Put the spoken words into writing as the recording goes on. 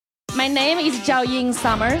My name is Zhaoying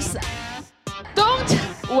Summers.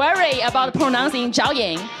 Don't worry about pronouncing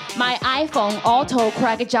Zhaoying. My iPhone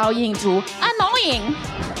auto-correct Zhaoying to annoying.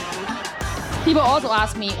 People also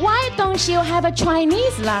ask me, why don't you have a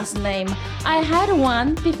Chinese last name? I had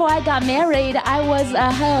one before I got married. I was a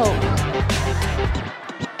hoe.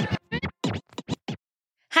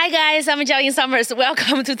 Hi guys, I'm Zhaoying Summers.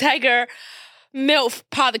 Welcome to Tiger MILF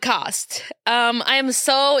podcast. I am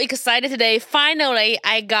so excited today. Finally,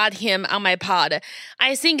 I got him on my pod.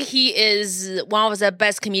 I think he is one of the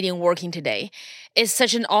best comedians working today. It's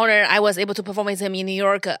such an honor. I was able to perform with him in New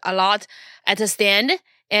York a lot at the stand.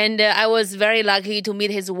 And I was very lucky to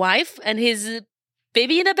meet his wife and his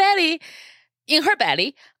baby in her belly.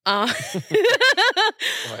 Are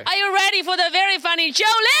you ready for the very funny Joe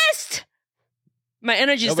List? My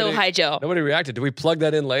energy is so high, Joe. Nobody reacted. Do we plug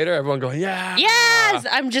that in later? Everyone going, yeah. Yes!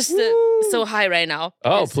 I'm just so high right now.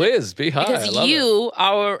 Oh, please, be high. Because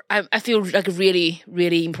I feel like really,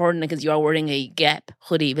 really important because you are wearing a Gap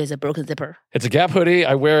hoodie with a broken zipper. It's a Gap hoodie.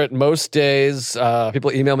 I wear it most days.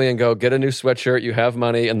 People email me and go, get a new sweatshirt. You have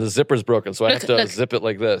money. And the zipper's broken, so I have to zip it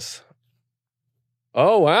like this.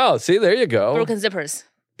 Oh, wow. See, there you go. Broken zippers.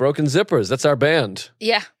 Broken Zippers. That's our band.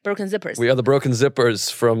 Yeah, Broken Zippers. We are the Broken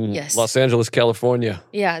Zippers from Los Angeles, California.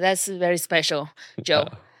 Yeah, that's very special, Joe.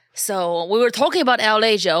 So we were talking about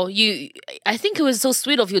LA, Joe. I think it was so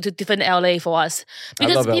sweet of you to defend LA for us.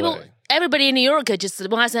 Because everybody in New York just,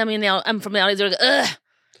 when I say I'm from LA, they're like, ugh.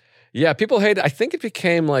 Yeah, people hate it. I think it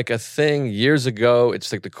became like a thing years ago.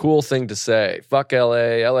 It's like the cool thing to say. Fuck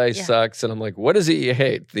LA. LA sucks. And I'm like, what is it you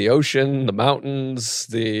hate? The ocean, the mountains,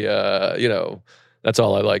 that's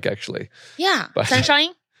all I like, actually. Yeah. But sunshine?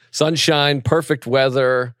 Sunshine, perfect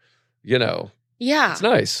weather, Yeah. It's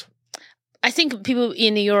nice. I think people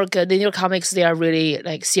in New York, the New York comics, they are really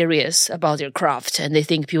like serious about their craft. And they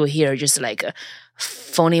think people here are just like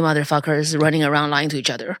phony motherfuckers running around lying to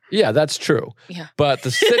each other. Yeah, that's true. Yeah. But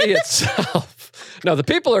the city itself, no, the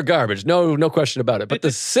people are garbage. No question about it. But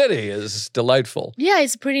the city is delightful. Yeah,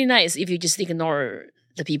 it's pretty nice if you just ignore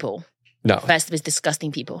the people. No. Fast with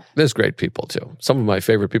disgusting people. There's great people, too. Some of my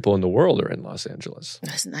favorite people in the world are in Los Angeles.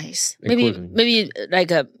 That's nice. Maybe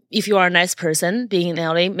like if you are a nice person, being in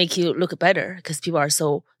LA make you look better because people are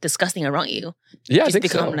so disgusting around you. Yeah, I think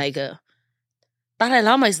become so. like Dalai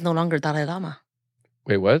Lama is no longer Dalai Lama.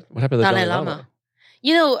 Wait, what? What happened to the Dalai Lama?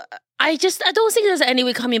 I don't think there's any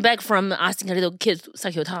way coming back from asking a little kid to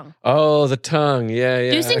suck your tongue. Oh, the tongue.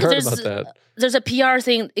 Yeah. Do you think I heard about that. There's a PR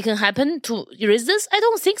thing it can happen to erase this? I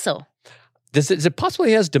don't think so. Is it possible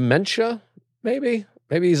he has dementia? Maybe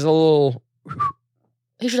he's a little.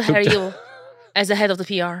 He should hire you as the head of the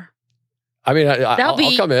PR. I mean,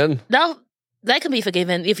 I'll come in. That can be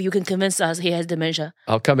forgiven if you can convince us he has dementia.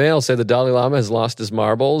 I'll come in. I'll say the Dalai Lama has lost his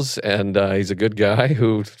marbles, and he's a good guy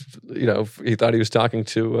who, he thought he was talking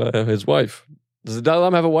to his wife. Does the Dalai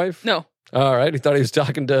Lama have a wife? No. All right. He thought he was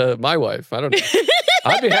talking to my wife. I don't know.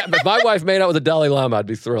 I'd be happy if my wife made out with the Dalai Lama. I'd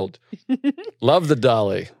be thrilled. Love the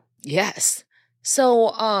Dalai. Yes.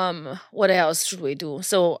 So, what else should we do?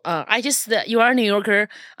 So, you are a New Yorker.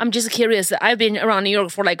 I'm just curious. I've been around New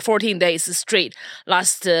York for like 14 days straight,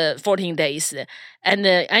 last 14 days. And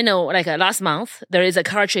I know like last month, there is a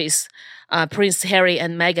car chase. Prince Harry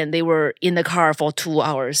and Meghan, they were in the car for 2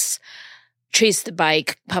 hours, chased by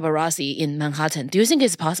paparazzi in Manhattan. Do you think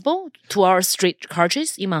it's possible? 2 hours straight car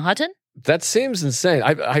chase in Manhattan? That seems insane.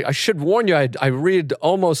 I should warn you, I read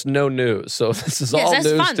almost no news, so this is all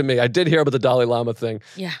news to me. I did hear about the Dalai Lama thing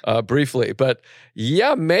briefly, but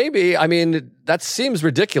yeah, maybe. I mean, that seems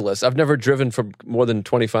ridiculous. I've never driven for more than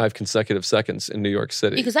 25 consecutive seconds in New York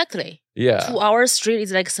City. Exactly. Yeah. 2 hours straight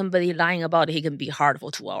is like somebody lying about he can be hard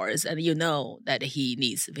for 2 hours, and you know that he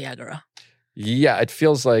needs Viagra. Yeah, it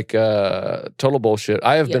feels like total bullshit.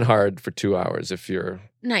 I have been hard for 2 hours if you're...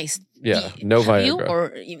 Nice. Yeah, no Viagra. You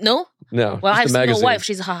or no? No. Well, I've seen my wife.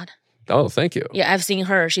 She's hot. Oh, thank you. Yeah, I've seen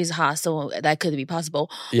her. She's hot, so that could be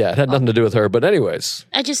possible. Yeah, it had nothing to do with her. But anyways.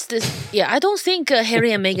 I don't think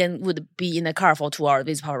Harry and Meghan would be in the car for 2 hours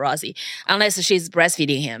with paparazzi unless she's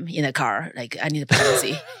breastfeeding him in the car. Like, I need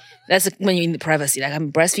privacy. That's when you need privacy. Like,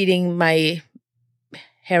 I'm breastfeeding my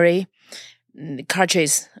Harry car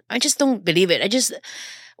chase. I just don't believe it.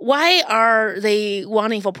 Why are they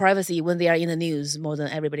wanting for privacy when they are in the news more than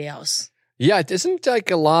everybody else? Yeah, it isn't like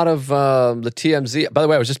a lot of the TMZ. By the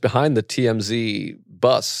way, I was just behind the TMZ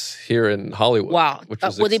bus here in Hollywood. Wow. Which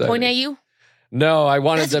was were they pointing at you? No, I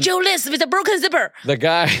wanted That's Joe List with a broken zipper. The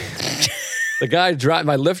guy,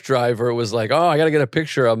 my Lyft driver was like, oh, I got to get a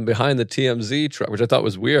picture of him behind the TMZ truck, which I thought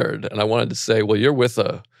was weird. And I wanted to say, well, you're with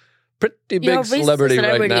a pretty big celebrity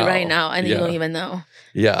right now. And you don't even know.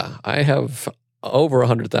 Yeah, I have over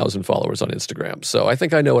 100,000 followers on Instagram. So I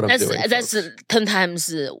think I know what I'm doing. That's 10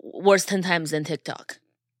 times worth 10 times than TikTok.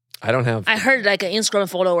 I don't have. I heard like an Instagram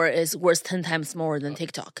follower is worth 10 times more than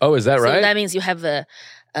TikTok. Oh, is that right? So that means you have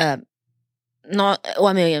not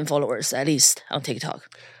 1 million followers at least on TikTok.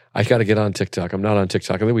 I got to get on TikTok. I'm not on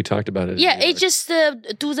TikTok. I think we talked about it. Yeah, it just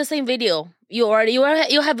do the same video. You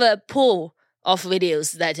have a pool of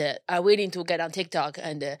videos that are waiting to get on TikTok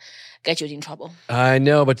and get you in trouble. I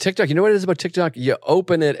know, but TikTok, you know what it is about TikTok? You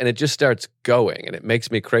open it and it just starts going and it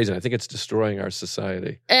makes me crazy. And I think it's destroying our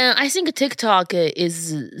society. And I think TikTok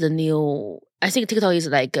is the new,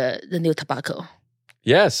 like the new tobacco.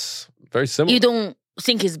 Yes, very similar. You don't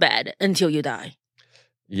think it's bad until you die.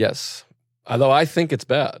 Yes. Although I think it's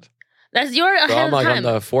bad. You're ahead of time.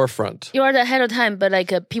 On the forefront. You are ahead of time, but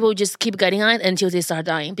like people just keep getting on it until they start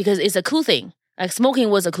dying because it's a cool thing. Like smoking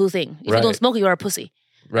was a cool thing. If you don't smoke, you are a pussy.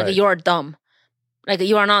 Right. Like you are dumb. Like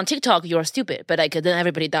you are not on TikTok, you are stupid. But like then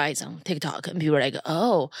everybody dies on TikTok, and people are like,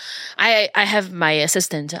 "Oh, I have my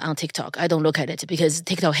assistant on TikTok. I don't look at it because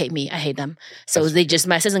TikTok hate me. I hate them. So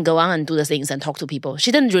my assistant go on and do the things and talk to people.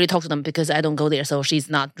 She didn't really talk to them because I don't go there, so she's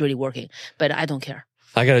not really working. But I don't care.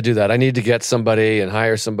 I got to do that. I need to get somebody and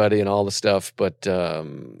hire somebody and all the stuff, but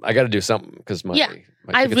I got to do something because my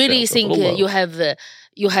I really think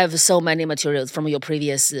you have so many materials from your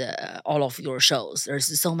previous all of your shows.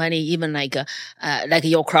 There's so many, even like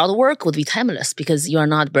your crowd work would be timeless because you are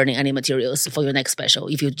not burning any materials for your next special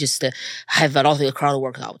if you just have a lot of your crowd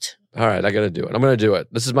work out. All right, I got to do it. I'm going to do it.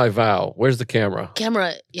 This is my vow. Where's the camera?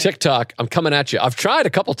 Yeah. TikTok, I'm coming at you. I've tried a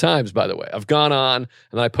couple times, by the way. I've gone on, and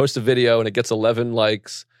then I post a video, and it gets 11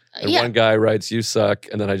 likes, and one guy writes, "You suck,"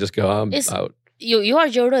 and then I just go, I'm out. You are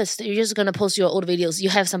journalist. You're just going to post your old videos. You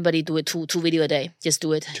have somebody do it two video a day. Just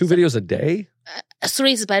do it. 2 videos a day?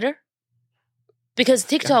 3 is better. Because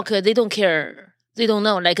TikTok, they don't care. They don't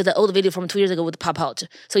know. Like the old video from 2 years ago would pop out.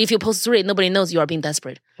 So if you post 3, nobody knows you are being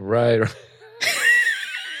desperate. Right.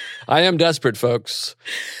 I am desperate, folks.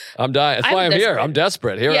 I'm dying. That's why I'm here. I'm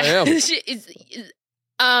desperate. Here I am. Is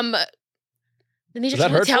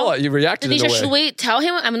that hurtful? You reacted in a way. Should we tell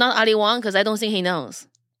him I'm not Ali Wong? Because I don't think he knows.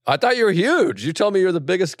 I thought you were huge. You told me you're the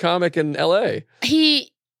biggest comic in LA.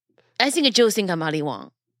 I think Joe thinks I'm Ali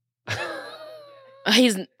Wong.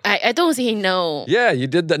 I don't think he knows. Yeah, you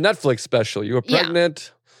did that Netflix special. You were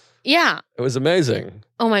pregnant. Yeah. It was amazing.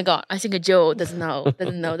 Oh my God. I think Joe doesn't know.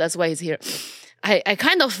 That's why he's here. I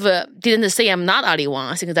kind of didn't say I'm not Ali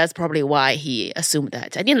Wong. I think that's probably why he assumed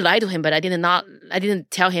that. I didn't lie to him, but I didn't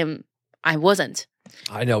tell him I wasn't.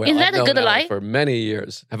 I know. Is that a good lie? For many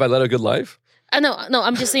years. Have I led a good life? No.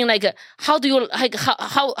 I'm just saying, like, how do you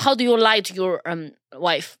lie to your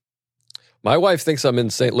wife? My wife thinks I'm in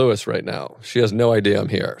St. Louis right now. She has no idea I'm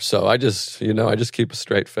here. So I just keep a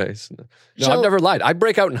straight face. No, I've never lied. I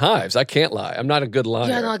break out in hives. I can't lie. I'm not a good liar.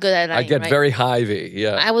 You're not good at lying, I get very hivey.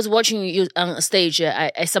 Yeah. I was watching you on stage.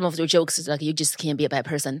 Some of your jokes, like, you just can't be a bad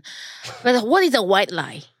person. But what is a white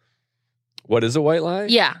lie? What is a white lie?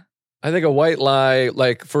 Yeah. I think a white lie,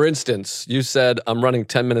 like, for instance, you said I'm running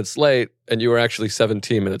 10 minutes late and you were actually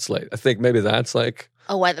 17 minutes late. I think maybe that's like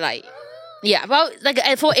a white lie. Yeah, well, like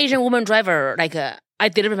for Asian woman driver, like I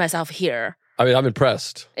delivered myself here. I mean, I'm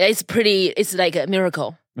impressed. It's like a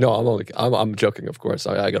miracle. No, I'm joking, of course.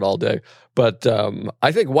 I got all day. But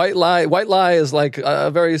I think white lie is like a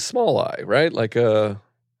very small lie, right? Like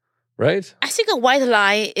right? I think a white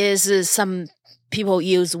lie is some people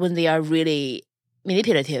use when they are really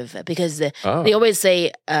manipulative because they always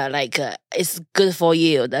say it's good for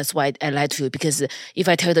you. That's why I lied to you, because if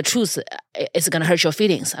I tell you the truth, it's gonna hurt your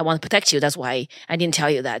feelings. I want to protect you. That's why I didn't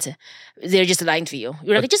tell you that. They're just lying to you.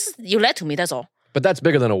 You're like, you lied to me. That's all. But that's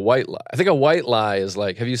bigger than a white lie. I think a white lie is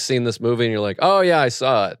like, have you seen this movie? And you're like, oh yeah, I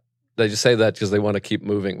saw it. They just say that because they want to keep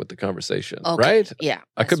moving with the conversation, right? Yeah,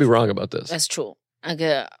 I could be wrong about this. That's true.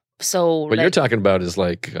 So what you're talking about is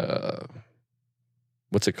like,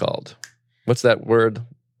 what's it called? What's that word?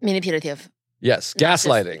 Manipulative. Yes,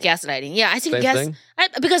 gaslighting. Gaslighting. Yeah, I think thing?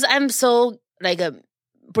 Because I'm so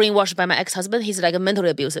brainwashed by my ex-husband. He's like mentally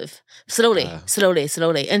abusive. Slowly,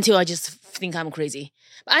 until I just think I'm crazy.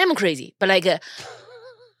 I am crazy, but he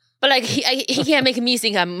can't make me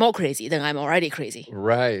think I'm more crazy than I'm already crazy.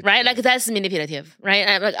 Right. Like that's manipulative,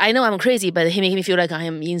 right? I know I'm crazy, but he makes me feel like I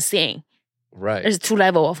am insane. Right. There's 2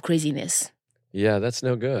 levels of craziness. Yeah, that's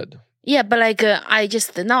no good. Yeah, but I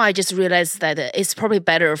just realized that it's probably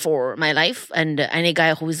better for my life and any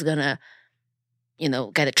guy who is gonna,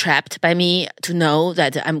 get trapped by me to know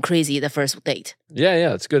that I'm crazy the first date.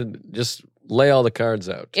 Yeah, it's good. Just lay all the cards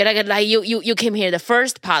out. Yeah, like you came here the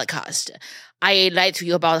first podcast. I lied to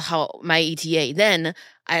you about how my ETA. Then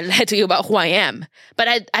I lied to you about who I am.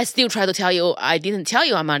 But I still try to tell you, I didn't tell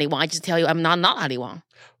you I'm Ali Wong. I just tell you I'm not Ali Wong.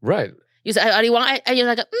 Right. You say Ali Wong, and you're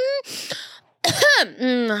like,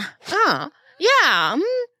 yeah.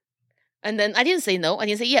 And then I didn't say no. I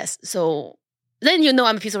didn't say yes. So then you know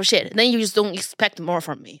I'm a piece of shit. Then you just don't expect more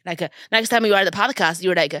from me. Like next time you are at the podcast,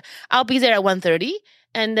 you're like, I'll be there at 1:30.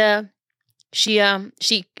 And she's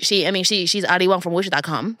Ali Wong from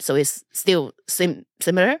Wish.com. So it's still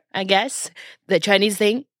similar, I guess. The Chinese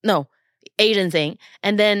thing, no, Asian thing.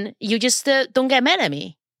 And then you just don't get mad at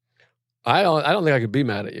me. I don't think I could be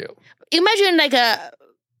mad at you. Imagine like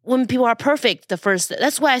when people are perfect,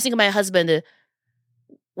 that's why I think my husband,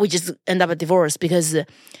 we just end up a divorce because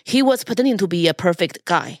he was pretending to be a perfect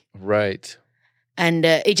guy. Right. And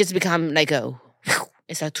it just become like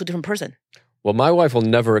it's like two different person. Well, my wife will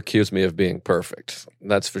never accuse me of being perfect.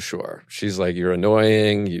 That's for sure. She's like, you're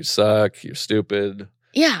annoying, you suck, you're stupid.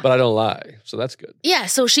 Yeah. But I don't lie. So that's good. Yeah.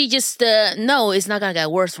 So she just, no, it's not going to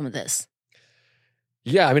get worse from this.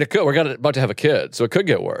 Yeah. I mean, it could. We're about to have a kid. So it could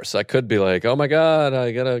get worse. I could be like, oh my God,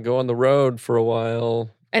 I got to go on the road for a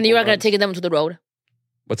while. And you are going to take them to the road?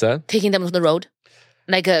 What's that? Taking them to the road?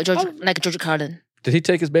 Like George Carlin. Did he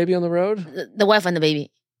take his baby on the road? The wife and the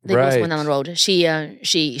baby. They right. both went on the road.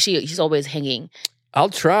 She's always hanging. I'll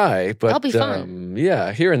try, but that'll be fun.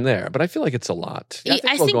 Yeah, here and there. But I feel like it's a lot. Yeah,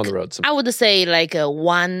 I think we'll go on the road sometime. I would say like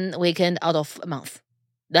 1 weekend out of a month.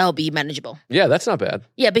 That'll be manageable. Yeah, that's not bad.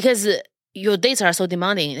 Yeah, because your dates are so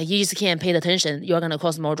demanding. You just can't pay attention. You're going to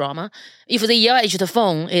cause more drama. If they yell at you the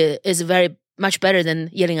phone, it is very much better than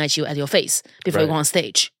yelling at you at your face before you go on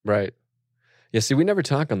stage. Right. Yeah, see, we never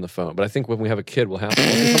talk on the phone, but I think when we have a kid, we'll have to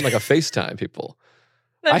become like a FaceTime people.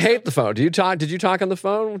 I hate the phone. Do you talk? Did you talk on the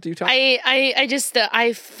phone? Do you talk? I just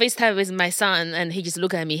I FaceTime with my son, and he just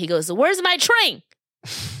look at me. He goes, "Where's my train?"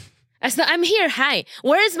 I said, "I'm here. Hi.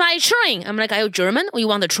 Where's my train?" I'm like, "Are you German? Or you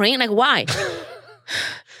want the train? Like, why?"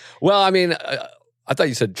 Well, I mean, I thought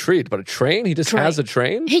you said treat, but a train? He just has a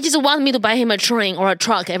train? He just wants me to buy him a train or a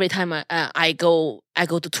truck every time I go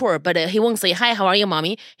to tour. But he won't say, "Hi, how are you,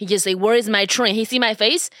 mommy?" He just say, "Where is my train?" He see my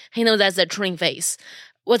face. He knows that's a train face.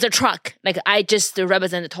 Was a truck. Like I just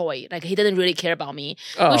represent a toy. Like he doesn't really care about me,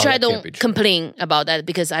 which I don't complain about that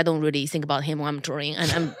because I don't really think about him when I'm touring,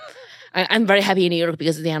 and I'm very happy in New York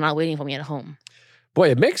because they are not waiting for me at home.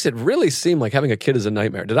 Boy, it makes it really seem like having a kid is a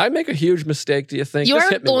nightmare. Did I make a huge mistake? Do you think you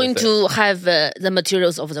are going to have the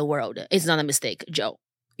materials of the world? It's not a mistake, Joe.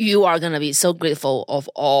 You are gonna be so grateful of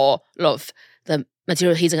all of the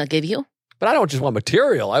material he's gonna give you. But I don't just want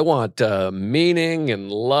material. I want meaning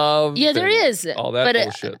and love. Yeah, there is. All that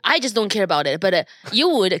bullshit. I just don't care about it. But you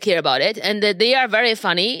would care about it. And they are very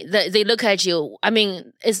funny. They look at you. I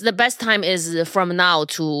mean, it's the best time is from now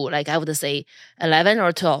to, like, I would say 11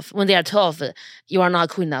 or 12. When they are 12, you are not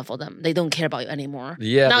cool enough for them. They don't care about you anymore.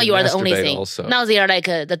 Yeah, now you are the only thing. Also. Now they are like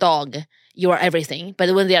the dog. You are everything.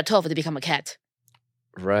 But when they are 12, they become a cat.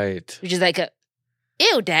 Right. Which is like,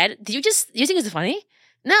 ew, Dad, you think it's funny?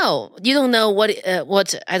 No, you don't know what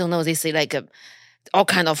I don't know. They say like all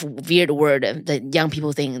kind of weird word that young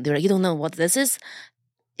people think. They're like, you don't know what this is.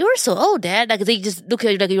 You're so old, Dad. Like they just look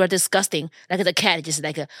at you like you are disgusting. Like the cat just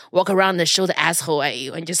like walk around and show the asshole at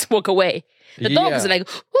you and just walk away. The dog is like,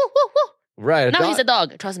 whoo, whoo, whoo. Right. Now he's a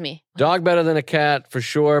dog. Trust me. Dog better than a cat for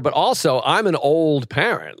sure. But also, I'm an old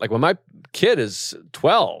parent. Like when my kid is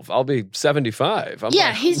 12, I'll be 75.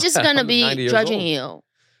 He's just gonna be judging you.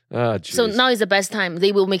 Oh, so now is the best time.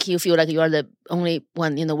 They will make you feel like you are the only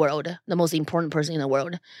one in the world, the most important person in the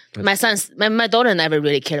world. My daughter never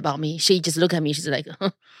really cared about me. She just looked at me. She's like, huh.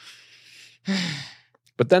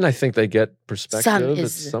 But then I think they get perspective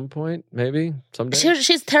at some point, maybe someday.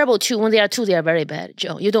 She's terrible too. When they are 2, they are very bad.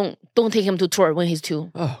 Joe, you don't take him to tour when he's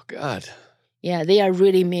 2. Oh God. Yeah, they are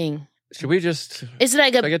really mean. Should we just? It's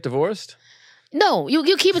like should I get divorced? No,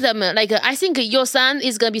 you keep them. Like I think your son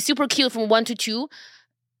is gonna be super cute from 1 to 2.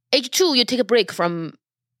 Age 2, you take a break from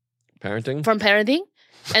parenting,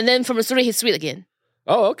 and then from 3, he's sweet again.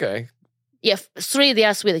 Oh, okay. Yeah, 3, they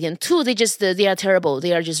are sweet again. 2, they are terrible.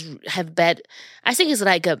 They are just have bad. I think it's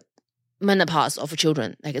like a menopause of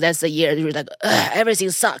children. Like that's the year you're like, everything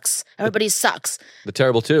sucks. Everybody sucks. The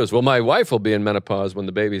terrible 2s. Well, my wife will be in menopause when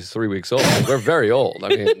the baby's 3 weeks old. We're very old. I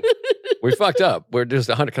mean, we fucked up. We're just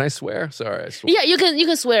 100. Can I swear? Sorry, I swear. Yeah, you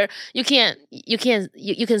can swear. You can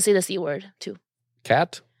say the C word too.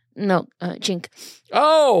 Cat. No, chink.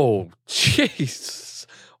 Oh, jeez.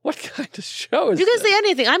 What kind of show is You can this? say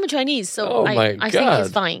anything. I'm a Chinese, so I think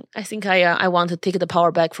it's fine. I think I want to take the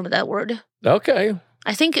power back from that word. Okay.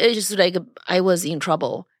 I think it's just like I was in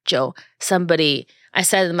trouble Joe, I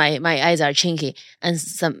said my eyes are chinky, and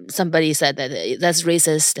somebody said that that's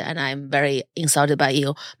racist, and I'm very insulted by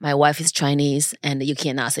you. My wife is Chinese, and you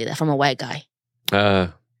cannot say that from a white guy.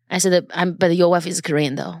 I said, but your wife is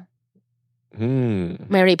Korean, though.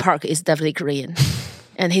 Mary Park is definitely Korean.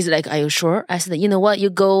 And he's like, are you sure? I said, you know what? You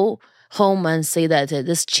go home and say that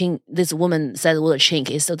this woman said the word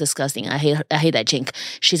chink is so disgusting. I hate that chink.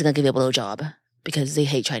 She's going to give you a blowjob because they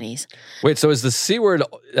hate Chinese. Wait, so is the C word,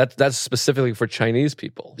 that's specifically for Chinese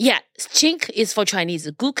people? Yeah. Chink is for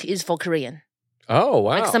Chinese. Gook is for Korean. Oh,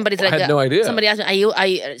 wow. Like somebody's like, I had no idea. Somebody asked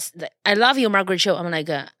me, I love you, Margaret Cho. I'm like,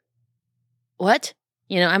 what?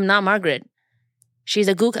 I'm not Margaret. She's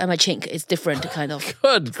a gook, I'm a chink. It's different kind of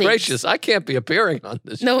Good things. Gracious, I can't be appearing on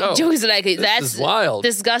this show. No, Joe is like, that's is wild.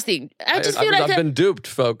 Disgusting. I just feel like I've been duped,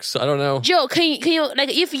 folks. I don't know. Joe, can you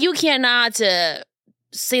like, if you cannot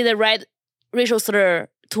say the right racial slur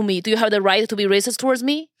to me, do you have the right to be racist towards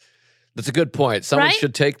me? That's a good point. Someone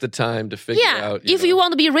should take the time to figure out. If you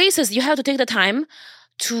want to be racist, you have to take the time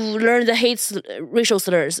to learn the racial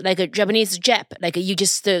slurs, like a Japanese Jap. Like you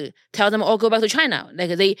just tell them, go back to China.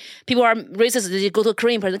 Like people are racist, they go to a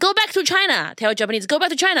Korean person, go back to China. Tell Japanese, go back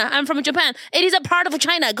to China. I'm from Japan. It is a part of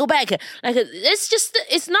China. Go back. Like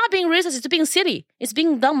it's not being racist. It's being silly. It's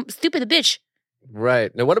being dumb, stupid bitch.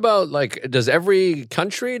 Right. Now, what about does every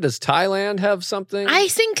country, does Thailand have something? I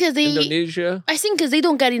think Indonesia? I think they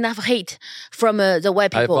don't get enough hate from the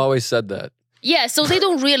white people. I've always said that. Yeah, so they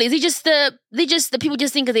don't really. The people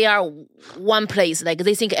just think they are one place. Like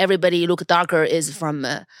they think everybody look darker is from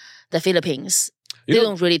the Philippines. They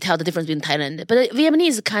don't really tell the difference between Thailand. But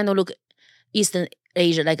Vietnamese kind of look Eastern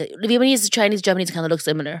Asia. Like Vietnamese, Chinese, Japanese kind of look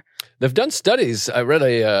similar. They've done studies. I read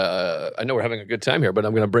I know we're having a good time here, but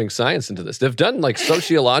I'm going to bring science into this. They've done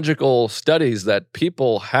sociological studies that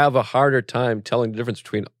people have a harder time telling the difference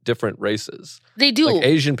between different races. They do. Like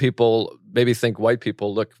Asian people maybe think white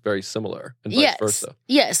people look very similar and vice versa.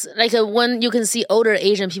 Yes. Like when you can see older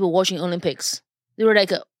Asian people watching Olympics, they were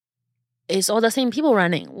like, it's all the same people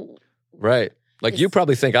running. Right. Like you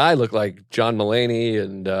probably think I look like John Mulaney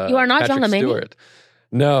and you are not Patrick John Mulaney? Stewart.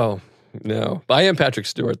 No. I am Patrick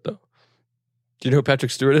Stewart, though. Do you know who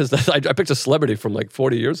Patrick Stewart is? I picked a celebrity from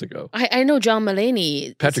 40 years ago. I know John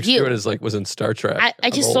Mulaney. Patrick Stewart was in Star Trek. I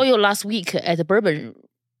just saw you last week at the Bourbon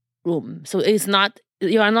Room. So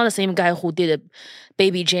you are not the same guy who did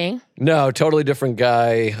Baby Jane? No, totally different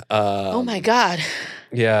guy. Oh my God.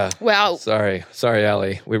 Yeah. Well. Sorry,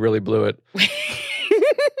 Allie. We really blew it.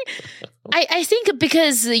 I think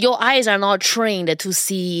because your eyes are not trained to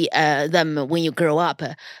see them when you grow up.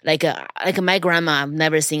 Like my grandma, I've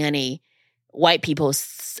never seen any white people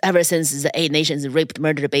ever since the 8 Nations raped,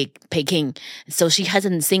 murdered Peking. So she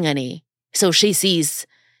hasn't seen any. So she sees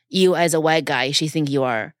you as a white guy. She thinks you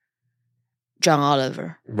are John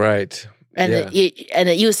Oliver. Right. And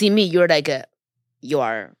you see me, you're like, you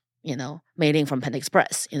are, Mei-Ling from Panda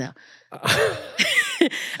Express,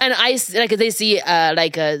 And they see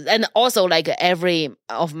and also every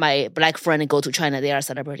of my black friends go to China, they are a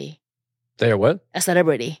celebrity. They are what? A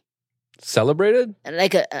celebrity. Celebrated?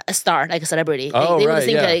 Like a star, like a celebrity. Oh, they right, would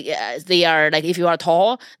think they are if you are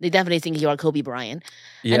tall, they definitely think you are Kobe Bryant.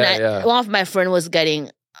 Yeah, One of my friends was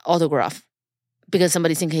getting autograph because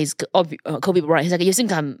somebody think he's Kobe Bryant. He's like, you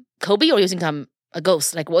think I'm Kobe or you think I'm a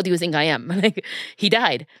ghost? Like, what do you think I am? He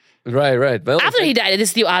died. Right. Well, after he died, they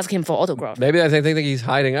still ask him for autograph. Maybe I think he's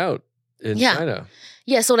hiding out in China.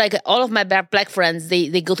 Yeah, so all of my black friends,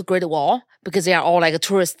 they go to Great Wall because they are all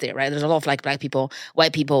tourists there, right? There's a lot of black people,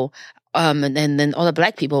 white people, and then all the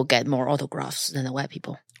black people get more autographs than the white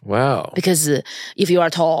people. Wow. Because if you are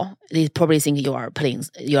tall, they probably think you are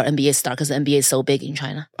NBA star because the NBA is so big in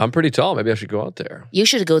China. I'm pretty tall. Maybe I should go out there. You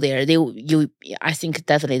should go there. I think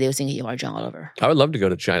definitely they will think you are John Oliver. I would love to go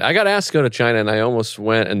to China. I got asked to go to China and I almost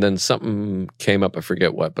went and then something came up. I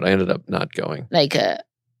forget what, but I ended up not going.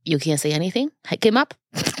 You can't say anything? Came up?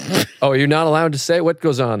 Oh, you're not allowed to say what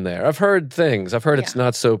goes on there? I've heard things. I've heard it's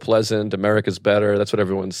not so pleasant. America's better. That's what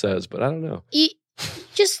everyone says, but I don't know.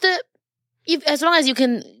 Just... as long as you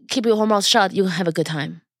can keep your whole mouth shut, you can have a good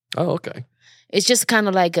time. Oh, okay. It's just kind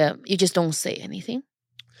of you just don't say anything.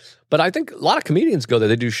 But I think a lot of comedians go there.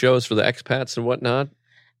 They do shows for the expats and whatnot.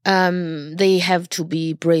 They have to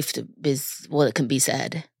be briefed with what can be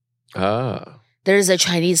said. Ah. There's a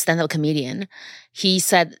Chinese stand-up comedian. He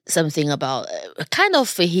said something about,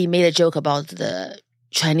 he made a joke about the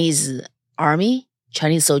Chinese army.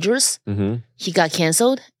 Chinese soldiers. Mm-hmm. He got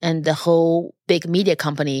canceled, and the whole big media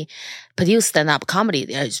company produced stand-up comedy.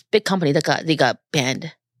 There's a big company they got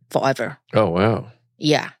banned forever. Oh wow!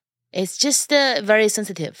 Yeah, it's just very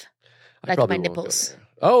sensitive, like my nipples.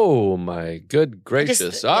 Oh my good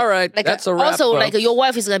gracious! All right, that's a wrap. Also, folks. your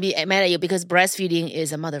wife is gonna be mad at you because breastfeeding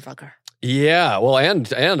is a motherfucker. Yeah, well,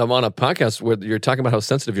 and I'm on a podcast where you're talking about how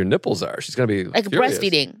sensitive your nipples are. She's gonna be furious.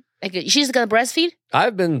 Breastfeeding. She's gonna breastfeed.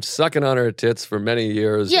 I've been sucking on her tits for many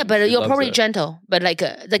years. Yeah, but you're probably gentle. But the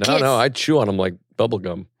kids. No, I chew on them like bubble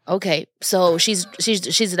gum. Okay, so she's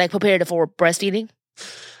like prepared for breastfeeding.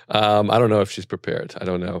 I don't know if she's prepared. I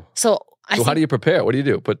don't know. So how do you prepare? What do you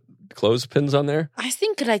do? Put clothespins on there? I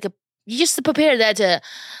think you just prepare that.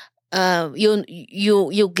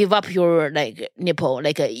 You give up your nipple,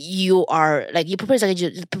 you are you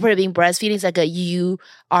prepare being breastfeeding. It's you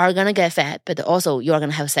are gonna get fat, but also you are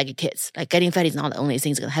gonna have saggy tits. Getting fat is not the only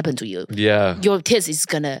thing that's gonna happen to you. Yeah, your tits is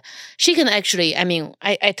gonna. She can actually. I mean,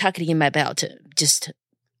 I tuck it in my belt, just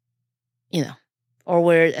or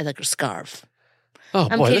wear it as a scarf. Oh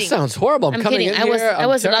boy, this sounds horrible. I'm coming kidding. in here. I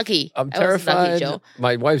was lucky. I'm terrified. Lucky,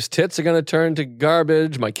 my wife's tits are going to turn to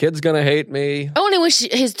garbage. My kid's going to hate me. I only wish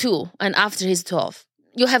he's 2 and after he's 12.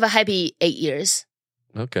 You'll have a happy 8 years.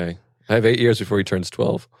 Okay. I have 8 years before he turns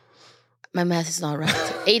 12. My math is not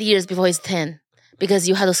right. 8 years before he's 10. Because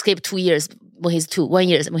you have to skip 2 years when he's 2. 1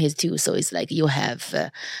 year when he's 2. So it's you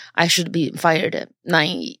have, I should be fired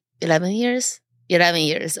 11 years. 11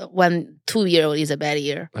 years. 2-year-old is a bad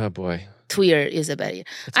year. Oh boy. 2 years is a bad year.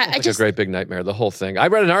 It's a great big nightmare, the whole thing. I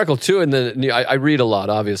read an article too, and I read a lot,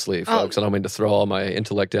 obviously, folks. I don't mean to throw all my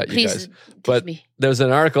intellect at you guys. But there's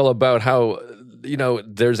an article about how,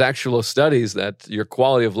 there's actual studies that your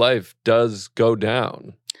quality of life does go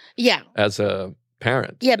down. Yeah. As a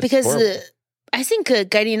parent. Yeah, because I think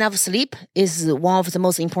getting enough sleep is one of the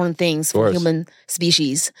most important things for human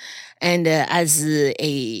species. And as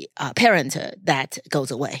a parent, that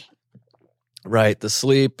goes away. Right, the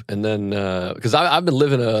sleep, and then because I've been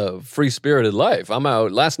living a free-spirited life. I'm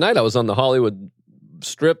out. Last night I was on the Hollywood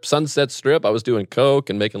Strip, Sunset Strip. I was doing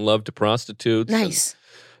coke and making love to prostitutes. Nice.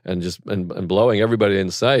 And just blowing everybody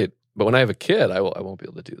in sight. But when I have a kid, I won't be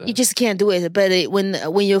able to do that. You just can't do it. But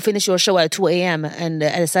when you finish your show at 2 a.m. and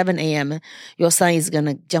at 7 a.m., your son is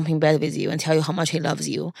gonna jump in bed with you and tell you how much he loves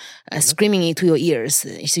you, screaming into your ears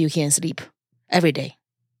so you can't sleep every day.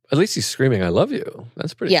 At least he's screaming, "I love you."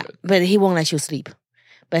 That's pretty good. Yeah, but he won't let you sleep.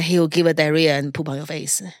 But he'll give a diarrhea and poop on your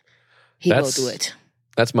face. He will do it.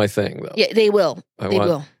 That's my thing, though. Yeah, they will. They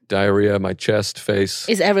will. Diarrhea, my chest, face.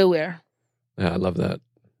 It's everywhere. Yeah, I love that.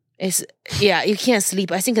 You can't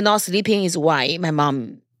sleep. I think not sleeping is why my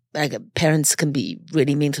mom, parents can be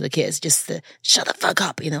really mean to the kids. Just shut the fuck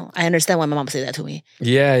up, I understand why my mom said that to me.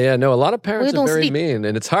 Yeah. No, a lot of parents are very mean.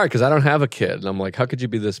 And it's hard because I don't have a kid. And I'm like, how could you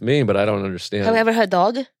be this mean? But I don't understand. Have you ever had a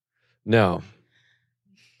dog? No.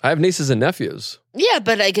 I have nieces and nephews. Yeah,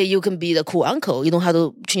 but you can be the cool uncle. You don't have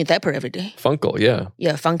to change your diaper every day. Funkle, yeah.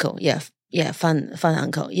 Yeah, Funkle, yeah. Yeah, fun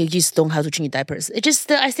uncle. You just don't have to change diapers. It just,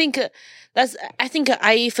 I think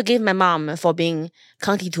I forgave my mom for being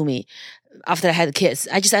cunty to me after I had kids.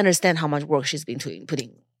 I just understand how much work she's been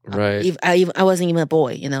putting. Right. I wasn't even a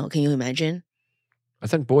boy, Can you imagine? I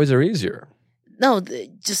think boys are easier. No,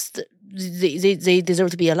 just they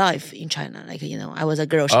deserve to be alive in China. I was a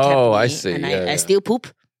girl. She kept me, I see. And I still poop.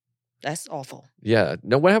 That's awful. Yeah.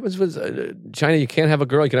 No, what happens with China? You can't have a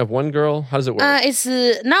girl. You can have one girl. How does it work? It's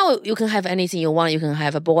now you can have anything you want. You can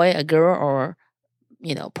have a boy, a girl, or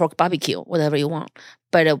pork barbecue, whatever you want.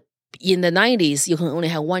 But in the 90s, you can only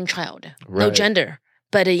have one child, no gender.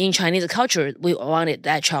 But in Chinese culture, we wanted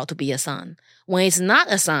that child to be a son. When it's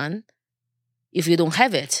not a son, if you don't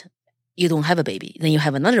have it, you don't have a baby. Then you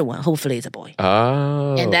have another one. Hopefully, it's a boy.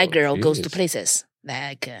 Oh, and that girl goes to places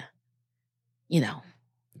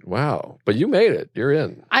Wow. But you made it. You're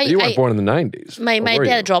in. You weren't born in the 90s. My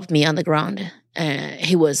dad dropped me on the ground.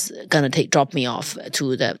 He was going to drop me off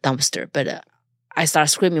to the dumpster. But I started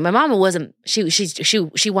screaming. My mom wasn't, she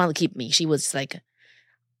wanted to keep me. She was like,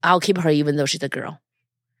 I'll keep her even though she's a girl.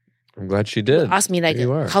 I'm glad she did. Ask me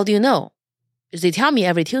how do you know? They tell me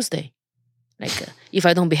every Tuesday. If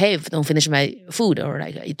I don't behave, don't finish my food. Or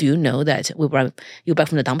do you know that we brought you back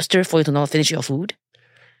from the dumpster for you to not finish your food?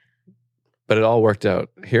 But it all worked out.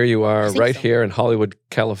 Here you are, here in Hollywood,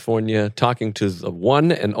 California, talking to the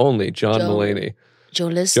one and only John Mulaney. Joe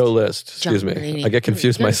List. Excuse me. Mulaney. I get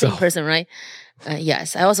confused myself. Person, right?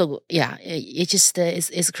 Yes. I also, it just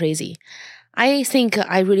is crazy. I think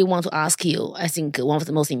I really want to ask you, I think one of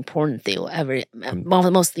the most important thing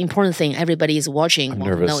everybody is watching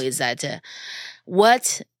want to know is that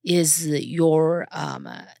what is your,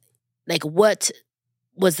 what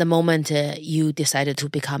was the moment you decided to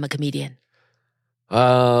become a comedian?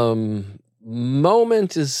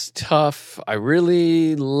 moment is tough. I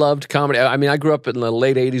really loved comedy. I mean, I grew up in the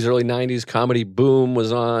late 80s, early 90s. Comedy Boom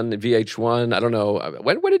was on VH1. I don't know.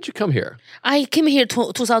 When did you come here? I came here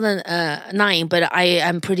 2009, but I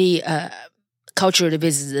am pretty cultured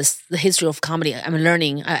with the history of comedy. I'm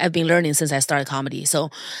learning. I've been learning since I started comedy. So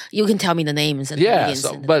you can tell me the names. And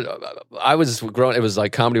but I was growing. It was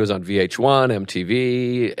like comedy was on VH1,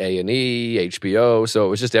 MTV, A&E, HBO. So it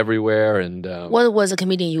was just everywhere. And what was a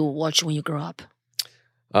comedian you watched when you grew up?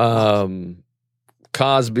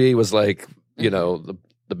 Cosby was like, the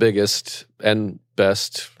biggest and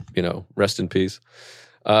best. Rest in peace.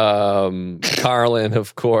 Carlin,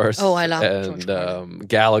 of course. Oh, I love and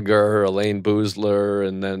Gallagher, Elaine Boozler,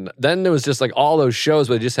 and then there was just like all those shows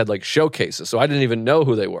where they just had like showcases. So I didn't even know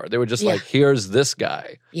who they were. They were just like, here's this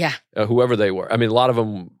guy. Yeah. Whoever they were. I mean, a lot of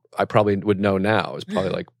them I probably would know now. It was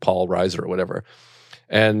probably like Paul Reiser or whatever.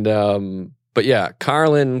 And but yeah,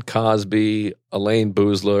 Carlin, Cosby, Elaine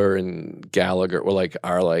Boozler, and Gallagher were like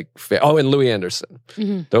our and Louis Anderson.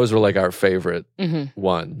 Mm-hmm. Those were like our favorite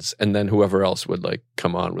ones. And then whoever else would like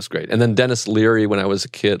come on was great. And then Dennis Leary, when I was a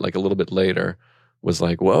kid, like a little bit later, was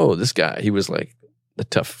like, whoa, this guy. He was like the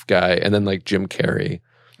tough guy. And then like Jim Carrey.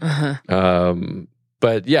 Uh-huh.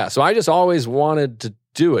 But yeah, so I just always wanted to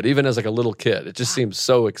do it, even as like a little kid. It just seemed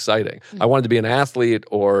so exciting. I wanted to be an athlete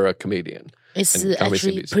or a comedian. It's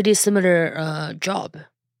actually pretty similar job.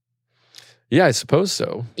 Yeah, I suppose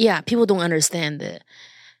so. Yeah, people don't understand that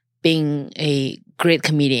being a great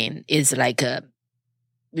comedian is like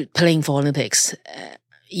playing for Olympics.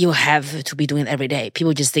 You have to be doing it every day.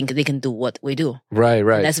 People just think they can do what we do. Right.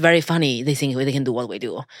 And that's very funny. They think they can do what we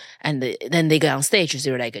do. And then they get on stage,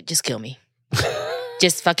 they're like, just kill me.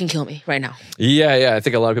 Just fucking kill me right now. Yeah. I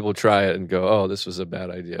think a lot of people try it and go, oh, this was a bad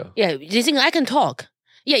idea. Yeah, they think I can talk.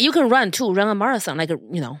 Yeah, you can run too. Run a marathon,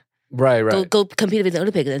 Right. Go compete with the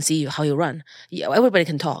Olympics and see how you run. Yeah, everybody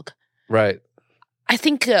can talk. Right. I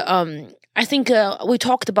think we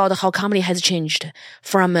talked about how comedy has changed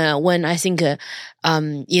from when in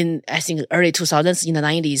early 2000s, in the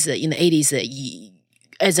 90s, in the 80s.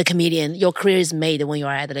 As a comedian, your career is made when you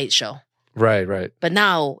are at the Late Show. Right. But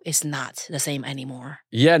now it's not the same anymore.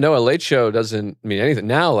 Yeah, no, a late show doesn't mean anything.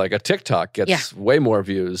 Now, like a TikTok gets way more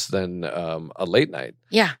views than a late night.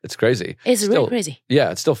 Yeah. It's crazy. It's really crazy.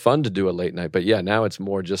 Yeah, it's still fun to do a late night. But yeah, now it's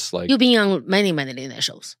more just like... You've been on many, many late night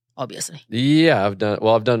shows, obviously. Yeah, I've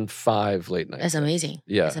done 5 late nights. That's amazing.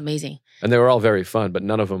 Yeah. That's amazing. And they were all very fun, but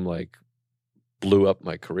none of them like blew up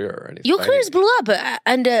my career or anything. Your career blew up,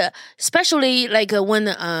 and especially like when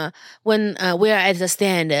we're at the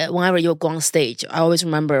stand, whenever you go on stage, I always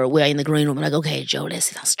remember we're in the green room, like, okay, Joe, let's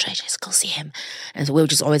sit on stage, let's go see him, and so we'll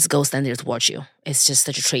just always go stand there to watch you. It's just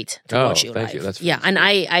such a treat to watch you live. Thank you. That's and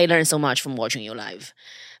I learned so much from watching you live,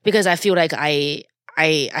 because I feel like I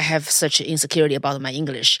have such insecurity about my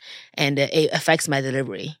English, and it affects my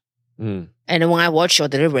delivery. And when I watch your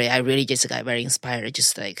delivery, I really just got very inspired,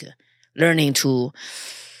 just like learning to,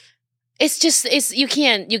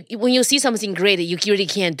 when you see something great, you really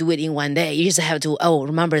can't do it in one day. You just have to,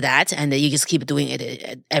 remember that, and you just keep doing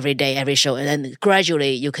it every day, every show, and then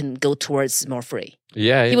gradually you can go towards more free.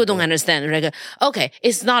 Yeah. People don't understand. Like, okay,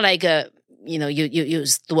 it's not like you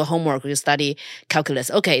do a homework, you study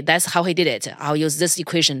calculus. Okay, that's how he did it. I'll use this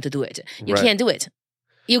equation to do it. You can't do it.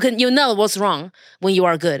 You know what's wrong when you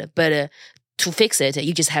are good, but to fix it,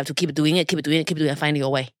 you just have to keep doing it, and find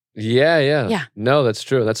your way. Yeah. No, that's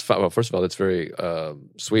true. That's fine. Well, first of all, that's very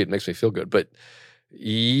sweet. It makes me feel good. But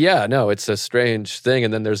yeah, no, it's a strange thing.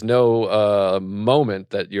 And then there's no moment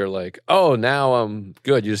that you're like, oh, now I'm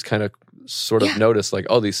good. You just kind of sort of notice like,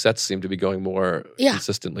 oh, these sets seem to be going more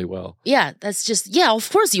consistently well. Yeah, that's just,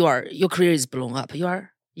 of course your career is blown up. You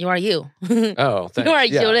are you. Oh, thanks. You are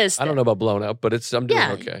Joelist. I don't know about blown up, but I'm doing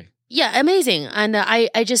okay. Yeah, amazing. And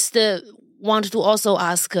I just... wanted to also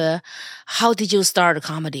ask, how did you start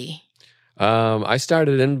comedy? I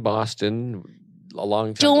started in Boston a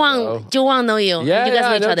long time ago. Joe Wang know you. Yeah, you guys know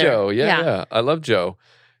I each know other. Joe. Yeah. I love Joe.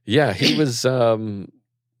 Yeah, he was.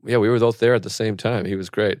 We were both there at the same time. He was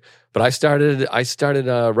great. But I started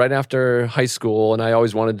right after high school, and I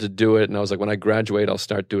always wanted to do it. And I was like, when I graduate, I'll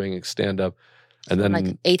start doing stand up. And then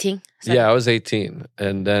like 18. Yeah, I was 18,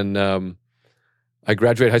 and then. I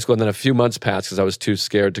graduated high school, and then a few months passed because I was too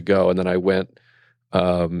scared to go. And then I went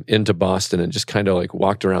into Boston and just kind of like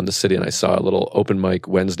walked around the city, and I saw a little open mic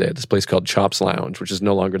Wednesday at this place called Chops Lounge, which is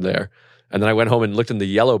no longer there. And then I went home and looked in the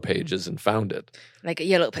Yellow Pages and found it. Like a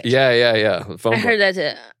Yellow Page? Yeah. I heard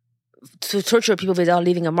that to torture people without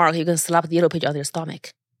leaving a mark, you can slap the Yellow Page on their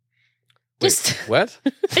stomach. What?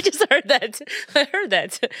 I just heard that. I heard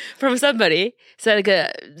that from somebody. So like,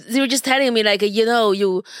 they were just telling me like,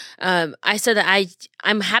 I said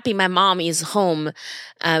I'm happy my mom is home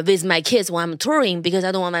with my kids when I'm touring because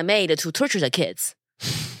I don't want my maid to torture the kids.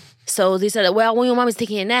 So they said, well, when your mom is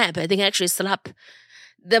taking a nap, I think actually slap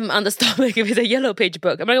them on the stomach with a yellow page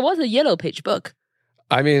book. I'm like, what's a yellow page book?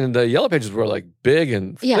 I mean, the yellow pages were like big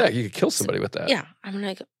and thick. You could kill somebody with that. Yeah. I'm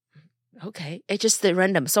like, okay, it's just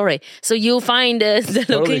random. Sorry. So you find the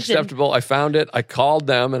totally location. Acceptable. I found it. I called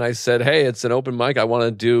them and I said, "Hey, it's an open mic. I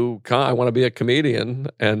want to be a comedian."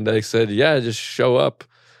 And they said, "Yeah, just show up."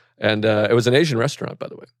 And it was an Asian restaurant, by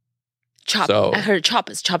the way. Chop. So, I heard chop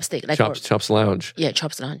is chopstick. Like Chop's Lounge. Yeah,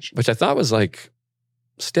 Chop's Lounge. Which I thought was like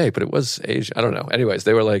steak, but it was Asian. I don't know. Anyways,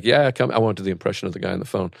 they were like, "Yeah, come." I won't do the impression of the guy on the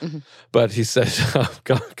phone, but he said,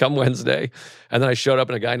 "Come Wednesday." And then I showed up,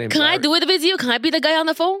 and a guy named. Can I do it with you? Can I be the guy on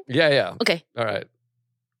the phone? Yeah. Okay. All right.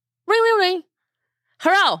 Ring.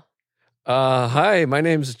 Hello. Hi, my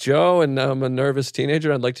name's Joe, and I'm a nervous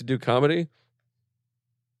teenager. I'd like to do comedy.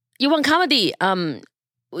 You want comedy?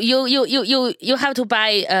 You have to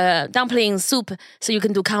buy dumpling soup so you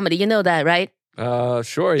can do comedy. You know that, right?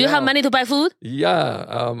 Sure. Do you have money to buy food? Yeah.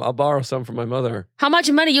 I'll borrow some from my mother. How much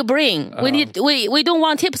money you bring? We don't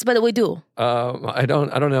want tips, but we do. I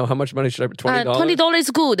don't know how much money should I. $20. $20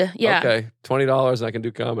 is good. Yeah. Okay, $20 and I can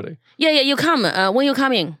do comedy. Yeah. You come. When you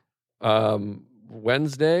coming?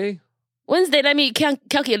 Wednesday. Let me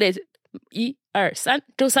calculate. 1, 2, 3,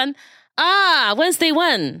周三. Wednesday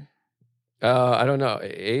when? I don't know.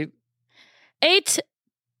 8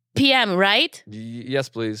 p.m. right? Yes,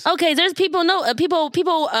 please. Okay, there's people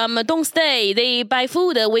don't stay. They buy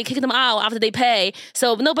food. We kick them out after they pay.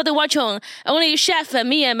 So nobody watching. Only chef and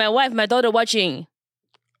me and my wife, my daughter watching.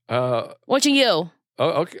 Watching you.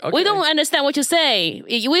 Oh, okay. We don't understand what you say.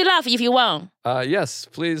 We laugh if you want. Yes,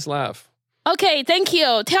 please laugh. Okay, thank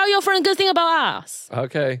you. Tell your friend good thing about us.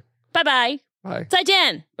 Okay. Bye. Bye. 再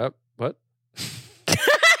见. What?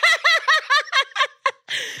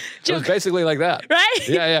 It was basically like that. Right?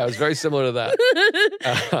 Yeah. It was very similar to that.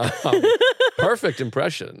 Perfect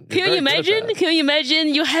impression. Can you imagine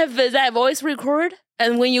you have that voice record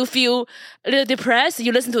and when you feel a little depressed,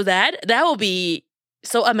 you listen to that? That would be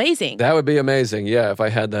so amazing. That would be amazing, yeah, if I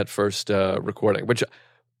had that first recording, which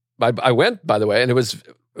I went, by the way, and it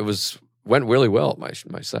went really well,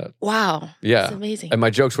 my set. Wow. Yeah. That's amazing. And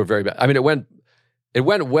my jokes were very bad. I mean, it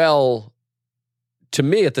went well to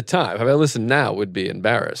me at the time. If I listened now, would be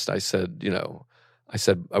embarrassed. I said,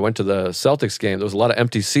 I went to the Celtics game. There was a lot of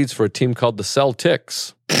empty seats for a team called the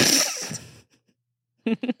Celtics.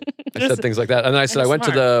 I said things like that. And then I said, I went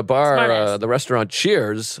to the bar, the restaurant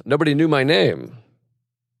Cheers. Nobody knew my name.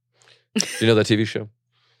 You know that TV show?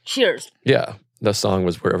 Cheers. Yeah. The song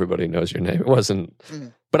was Where Everybody Knows Your Name. It wasn't,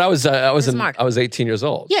 but I was 18 years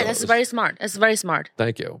old. Yeah, so that's very smart. That's very smart.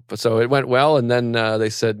 Thank you. But so it went well, and then they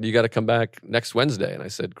said, you got to come back next Wednesday. And I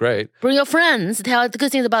said, great. Bring your friends. Tell the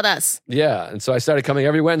good things about us. Yeah. And so I started coming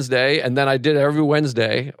every Wednesday, and then I did every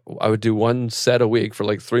Wednesday. I would do one set a week for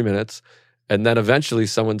like 3 minutes. And then eventually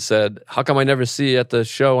someone said, how come I never see you at the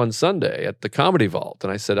show on Sunday at the Comedy Vault?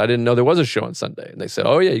 And I said, I didn't know there was a show on Sunday. And they said,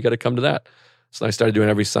 oh yeah, you got to come to that. So I started doing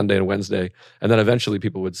every Sunday and Wednesday. And then eventually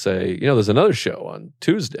people would say, there's another show on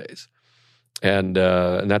Tuesdays. And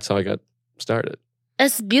that's how I got started.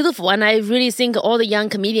 That's beautiful. And I really think all the young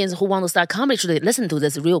comedians who want to start comedy should listen to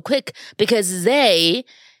this real quick because they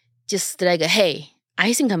just like, hey,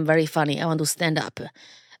 I think I'm very funny. I want to stand up.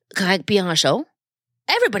 Can I be on a show?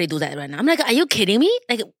 Everybody do that right now. I'm like, are you kidding me?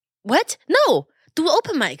 Like, what? No. Do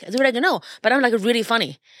open mic. They're like, no. But I'm like really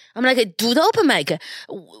funny. I'm like, do the open mic.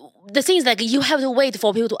 The thing is like, you have to wait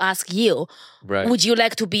for people to ask you, right. Would you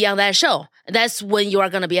like to be on that show? That's when you are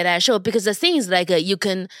going to be at that show. Because the thing is like,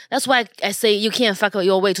 that's why I say you can't fuck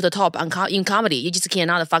your way to the top in comedy. You just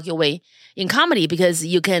cannot fuck your way in comedy because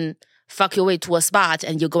you can fuck your way to a spot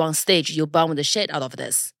and you go on stage, you bum the shit out of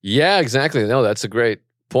this. Yeah, exactly. No, that's a great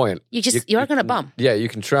point. You're going to bum. Yeah, you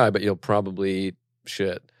can try, but you'll probably eat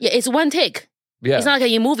shit. Yeah, it's one take. Yeah. It's not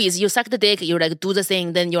like in movies, you suck the dick, you like do the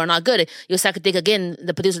thing, then you're not good. You suck the dick again,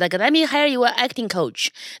 the producer like, let me hire you an acting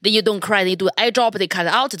coach. Then you don't cry, then you do an eye drop, they cut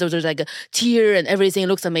it out, there's like a tear and everything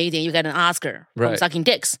looks amazing. You get an Oscar from sucking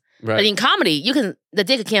dicks. Right. But in comedy, the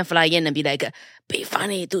dick can't fly in and be like, be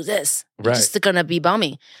funny, do this. Right. You're just gonna be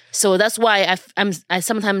bumming. So that's why I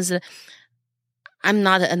sometimes I'm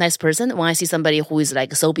not a nice person when I see somebody who is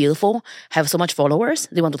like so beautiful, have so much followers,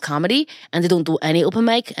 they want to do comedy, and they don't do any open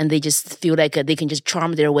mic, and they just feel like they can just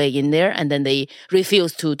charm their way in there, and then they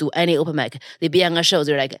refuse to do any open mic. They be on a show,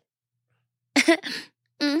 they're like,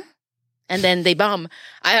 and then they bomb.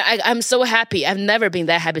 I'm so happy. I've never been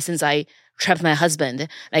that happy since I trapped my husband.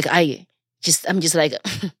 Like I'm just like,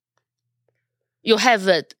 you have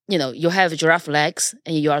giraffe legs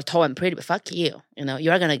and you are tall and pretty, but fuck you.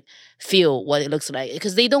 You are gonna feel what it looks like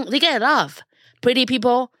because they get love. Pretty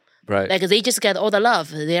people, right? Like they just get all the love.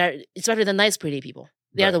 They are, especially the nice pretty people.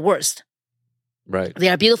 They are the worst. Right. They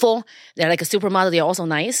are beautiful. They're like a supermodel. They're also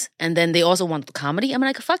nice. And then they also want comedy. I'm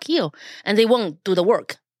like, fuck you. And they won't do the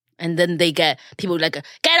work. And then they get people like,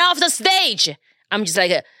 get off the stage. I'm just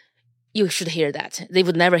like, you should hear that. They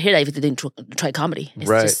would never hear that if they didn't try comedy. It's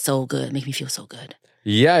just so good. It makes me feel so good.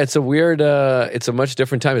 Yeah, it's a weird, it's a much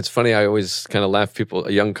different time. It's funny, I always kind of laugh.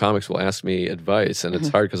 Young comics will ask me advice, and it's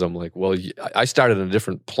hard because I'm like, well, I started on a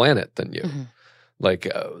different planet than you.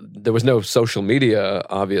 Like, there was no social media,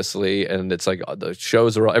 obviously, and it's like the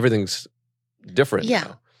shows are everything's different. Yeah.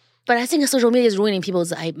 Now. But I think social media is ruining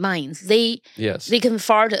people's minds. They can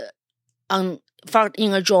fart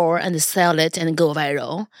in a drawer and sell it and go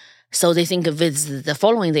viral. So they think with the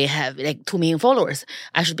following they have, like 2 million followers,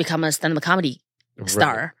 I should become a stand-up comedy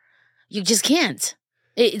star. Right. You just can't.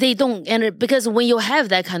 They don't, and because when you have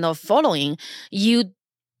that kind of following, you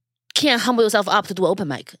can't humble yourself up to do open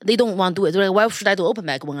mic. They don't want to do it. They're like, why should I do open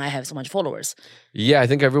mic when I have so much followers? Yeah, I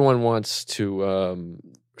think everyone wants to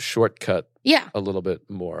shortcut a little bit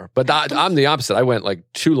more. But I'm the opposite. I went like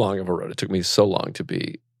too long of a road. It took me so long to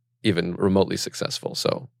be even remotely successful.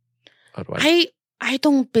 So how do I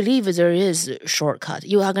don't believe there is a shortcut.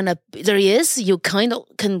 You kind of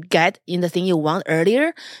can get in the thing you want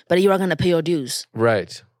earlier, but you are going to pay your dues.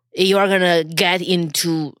 Right. You are going to get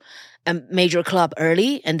into a major club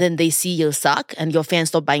early, and then they see you suck, and your fans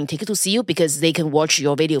stop buying tickets to see you because they can watch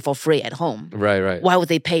your video for free at home. Right. Why would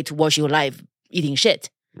they pay to watch you live eating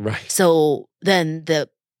shit? Right. So then the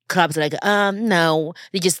clubs are like, no,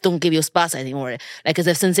 they just don't give you spots anymore. Like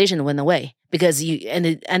the sensation went away because you and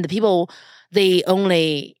the people, I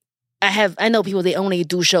know people, they only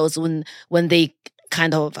do shows when they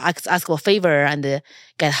kind of ask for a favor and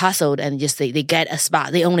get hustled and just they get a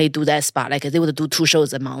spot. They only do that spot. Like they would do 2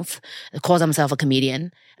 shows a month, call themselves a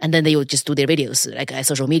comedian, and then they would just do their videos like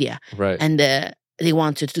social media. Right. And they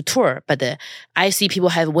want to tour. But I see people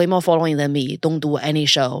have way more following than me, don't do any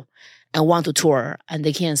show and want to tour, and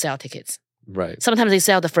they can't sell tickets. Right. Sometimes they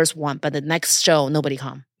sell the first one, but the next show, nobody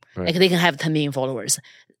come. Right. Like they can have 10 million followers.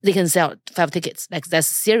 They can sell 5 tickets. Like that's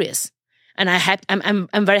serious. And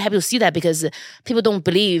I'm very happy to see that because people don't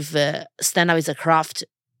believe stand-up is a craft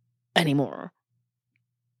anymore.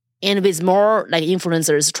 And with more like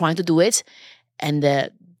influencers trying to do it, and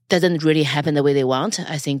doesn't really happen the way they want,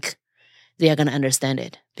 I think they are going to understand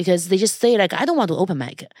it. Because they just say like, I don't want to open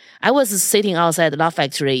mic. I was sitting outside the Laugh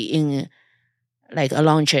Factory in like a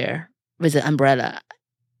lawn chair with an umbrella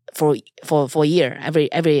for a year.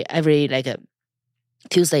 Every like a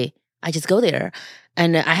Tuesday, I just go there.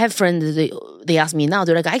 And I have friends, they ask me now,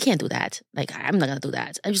 they're like, I can't do that. Like, I'm not going to do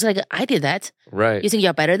that. I'm just like, I did that. Right. You think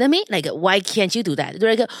you're better than me? Like, why can't you do that?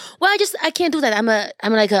 They're like, well, I can't do that. I'm a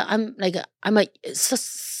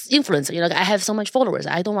influencer. Like, I have so much followers.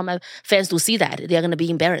 I don't want my fans to see that. They're going to be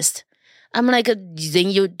embarrassed. I'm like,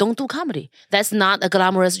 then you don't do comedy. That's not a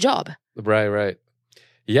glamorous job. Right.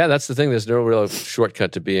 Yeah, that's the thing. There's no real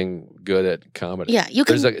shortcut to being good at comedy. Yeah, you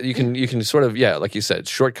can sort of, like you said,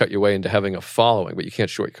 shortcut your way into having a following, but you can't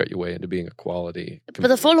shortcut your way into being a quality comedian. But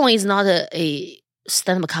the following is not a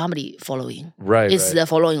stand-up comedy following. Right. It's the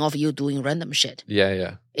following of you doing random shit.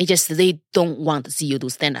 Yeah. It just, they don't want to see you do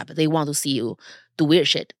stand-up. They want to see you do weird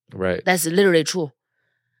shit. Right. That's literally true.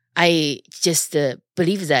 I just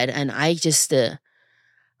believe that, and I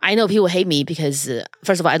know people hate me because,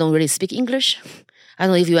 first of all, I don't really speak English. I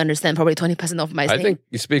don't know if you understand probably 20% of my thing. I think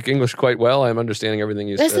you speak English quite well. I'm understanding everything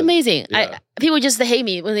you said. That's amazing. Yeah. People just hate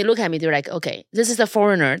me when they look at me. They're like, okay, this is a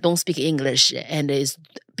foreigner, don't speak English, and is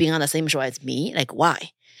being on the same show as me. Like, why?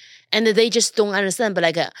 And they just don't understand. But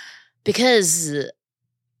like, because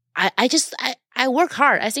I work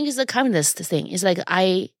hard. I think it's a communist thing. It's like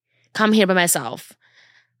I come here by myself.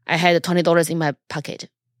 I had $20 in my pocket.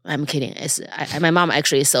 I'm kidding. My mom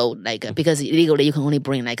actually sold because illegally you can only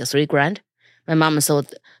bring like $3,000. My mom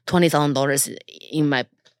sold $20,000 in my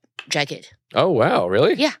jacket. Oh wow,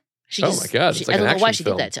 really? Yeah. My God! It's like I don't an know why she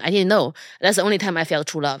film. did that. I didn't know. That's the only time I felt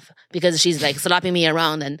true love because she's like slapping me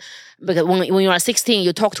around, and because when you are 16,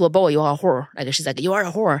 you talk to a boy, you are a whore. Like she's like, you are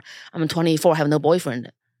a whore. I'm 24, have no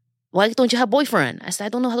boyfriend. Why don't you have boyfriend? I said, I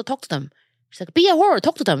don't know how to talk to them. She's like, be a whore,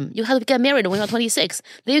 talk to them. You have to get married when you're 26.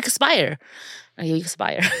 They expire. You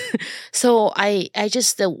expire. So I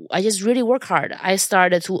just really work hard. I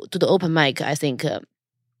started to the open mic, I think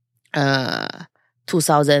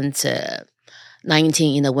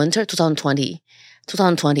 2019 in the winter,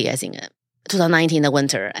 2020, I think. 2019 the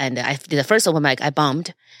winter, and I did the first open mic. I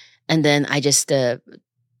bombed, and then I just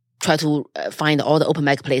try to find all the open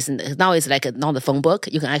mic places. And now it's like not the phone book.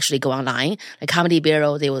 You can actually go online, like Comedy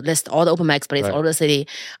Bureau. They will list all the open mic places all over the city.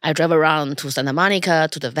 I drive around to Santa Monica,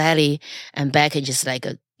 to the Valley, and back, and just like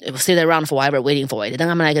sit around forever waiting for it. Then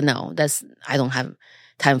I'm like, no, I don't have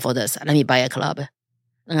time for this. Let me buy a club.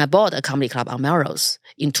 And I bought a comedy club on Melrose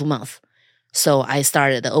in 2 months. So I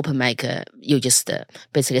started the open mic. You just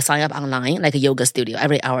basically sign up online, like a yoga studio.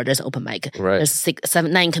 Every hour there's open mic. Right. There's 6,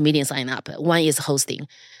 7, 9 comedians sign up. One is hosting.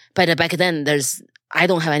 But back then, I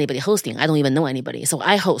don't have anybody hosting. I don't even know anybody. So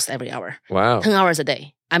I host every hour. Wow. 10 hours a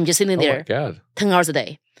day. I'm just sitting there. Oh my God. 10 hours a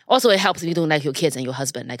day. Also, it helps if you don't like your kids and your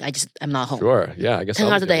husband. Like I'm not home. Sure. Yeah, I guess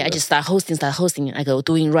 10 hours a day. I just start hosting. I go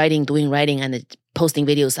doing writing, and posting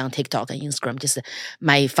videos on TikTok and Instagram. Just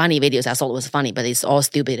my funny videos. I thought it was funny, but it's all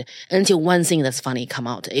stupid. Until one thing that's funny come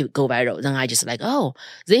out, it go viral. Then I just like, oh,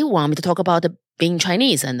 they want me to talk about being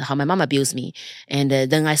Chinese and how my mom abused me. And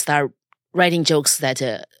then I start writing jokes that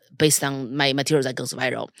based on my materials that goes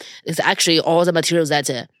viral. It's actually all the materials that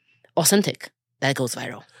authentic that goes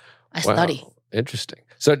viral. I study. Interesting.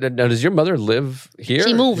 So now, does your mother live here?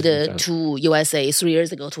 She moved to USA 3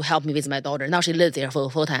 years ago to help me with my daughter. Now she lives there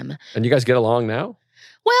full time. And you guys get along now?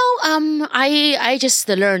 Well, I just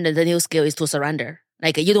learned that the new skill is to surrender.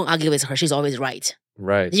 Like you don't argue with her; she's always right.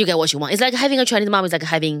 Right. You get what you want. It's like having a Chinese mom is like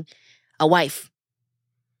having a wife.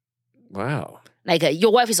 Wow. Like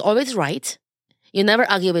your wife is always right. You never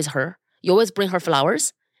argue with her. You always bring her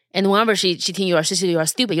flowers. And whenever she thinks you are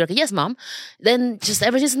stupid, you're like, yes, mom. Then just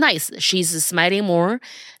everything's nice. She's smiling more.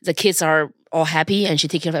 The kids are all happy and she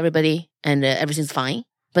takes care of everybody and everything's fine.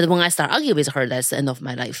 But when I start arguing with her, that's the end of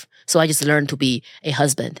my life. So I just learned to be a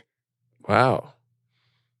husband. Wow.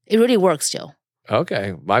 It really works, Joe.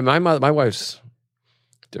 Okay. My wife's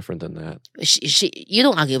different than that. You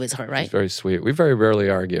don't argue with her, right? She's very sweet. We very rarely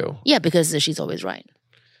argue. Yeah, because she's always right.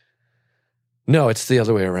 No, it's the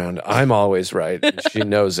other way around. I'm always right. She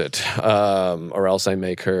knows it. Or else I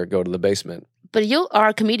make her go to the basement. But you are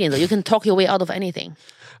a comedian, though. You can talk your way out of anything.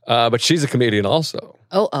 But she's a comedian also.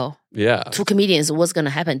 Oh. Yeah. 2 comedians, what's going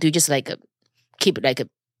to happen? Do you just keep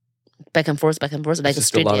back and forth, like a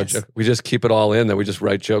street dance? We just keep it all in, then we just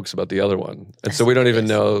write jokes about the other one. And so we don't even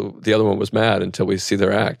know the other one was mad until we see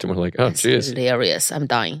their act. And we're like, oh, geez. That's hilarious. I'm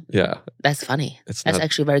dying. Yeah. That's funny. That's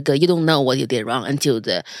actually very good. You don't know what you did wrong until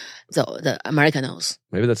the America knows.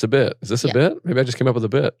 Maybe that's a bit. Is this a bit? Maybe I just came up with a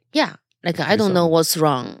bit. Yeah. Like I don't know what's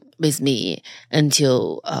wrong with me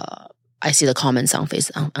until I see the comments on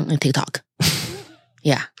TikTok.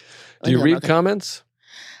 Yeah. Do you read comments?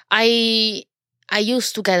 I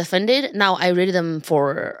used to get offended. Now I read them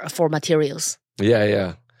for materials.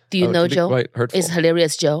 Yeah. Do you know, Joe? Quite hurtful. It's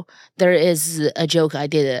hilarious, Joe. There is a joke I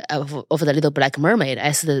did of the Little Black Mermaid.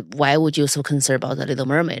 I said, why would you so concerned about the Little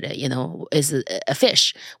Mermaid? You know, it's a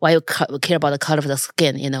fish. Why you care about the color of the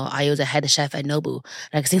skin? You know, I was a head chef at Nobu,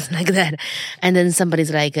 like things like that. And then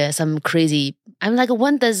somebody's like, some crazy. I'm like,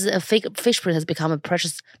 when does a fake fish princess become a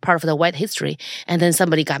precious part of the white history? And then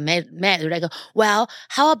somebody got mad. They're like, well,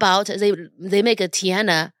 how about they make a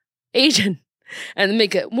Tiana Asian and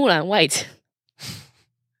make a Mulan white?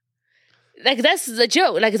 Like, that's the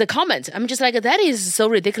joke, like the comment. I'm just like, that is so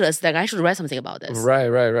ridiculous that I should write something about this.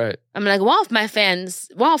 Right. I'm like,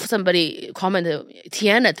 one of somebody commented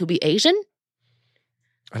Tiana to be Asian.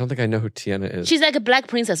 I don't think I know who Tiana is. She's like a black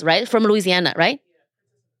princess, right? From Louisiana, right?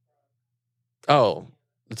 Oh,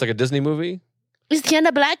 it's like a Disney movie? Is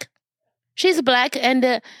Tiana black? She's black,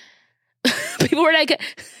 and people were like,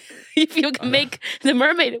 if you can make the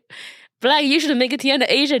mermaid black, you should make Tiana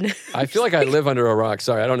Asian. I feel like I live under a rock.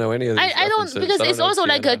 Sorry, I don't know any of these. I don't, because it's also Tiana.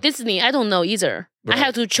 Like a Disney. I don't know either. Right. I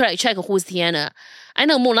have to check who's Tiana. I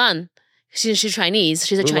know Mulan. She's Chinese.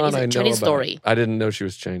 She's a Chinese story. I didn't know she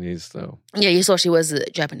was Chinese, though. Yeah, you thought she was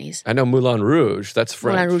Japanese. I know Moulin Rouge. That's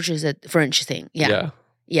French. Moulin Rouge is a French thing. Yeah.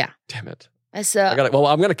 Damn it. That's, I'm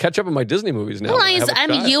going to catch up on my Disney movies now. Mulan is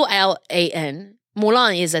Mulan.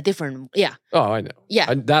 Mulan is a different, Oh, I know. Yeah.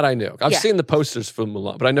 I knew. I've seen the posters for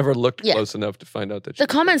Mulan, but I never looked close enough to find out that the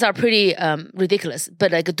comments are pretty ridiculous.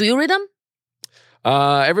 But like, do you read them?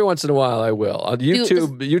 Every once in a while, I will. On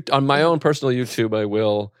YouTube, on my own personal YouTube, I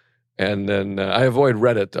will. And then I avoid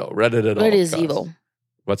Reddit, though. Reddit is evil.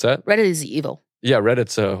 What's that? Reddit is evil. Yeah,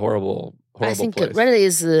 Reddit's a horrible I think place. Reddit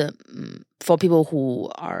is for people who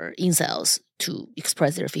are incels to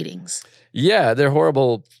express their feelings. Yeah, they're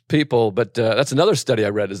horrible people. But that's another study I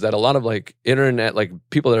read, is that a lot of like internet, like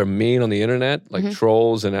people that are mean on the internet, like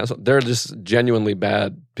trolls and assholes, they're just genuinely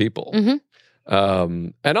bad people.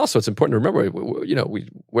 And also it's important to remember,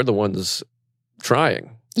 we're the ones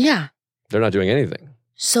trying. Yeah. They're not doing anything.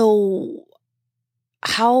 So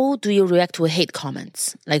how do you react to hate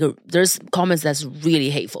comments? Like there's comments that's really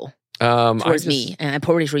hateful towards me, and I'm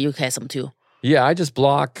pretty sure you have some too. Yeah, I just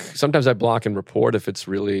block. Sometimes I block and report if it's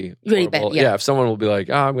really bad. Yeah. If someone will be like,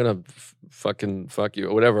 I'm gonna fucking fuck you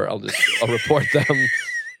or whatever, I'll report them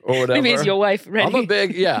or whatever. Maybe it's your wife, right? I'm a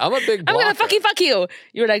big blocker. I'm gonna fucking fuck you.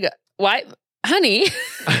 You're like, why, honey?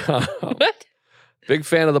 What? Big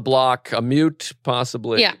fan of the block. A mute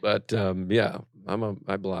possibly. Yeah. But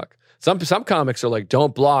I block. Some comics are like,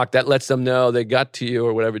 don't block. That lets them know they got to you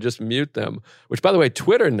or whatever. Just mute them. Which, by the way,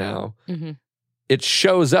 Twitter now. Mm-hmm. It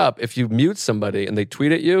shows up if you mute somebody and they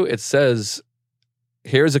tweet at you, it says,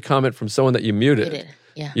 here's a comment from someone that you muted.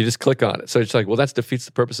 Yeah. You just click on it. So it's like, well, that defeats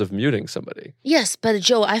the purpose of muting somebody. Yes, but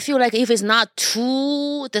Joe, I feel like if it's not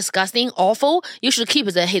too disgusting, awful, you should keep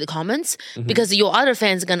the hate comments because your other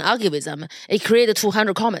fans are going to argue with them. It created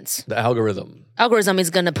 200 comments. The algorithm. Algorithm is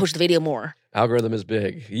going to push the video more. Algorithm is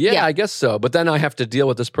big. Yeah, I guess so. But then I have to deal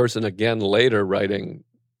with this person again later writing,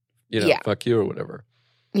 fuck you or whatever.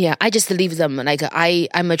 Yeah, I just leave them. Like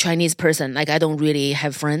I'm a Chinese person. Like I don't really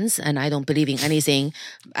have friends, and I don't believe in anything.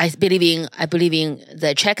 I believe in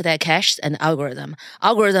the check that cash and algorithm.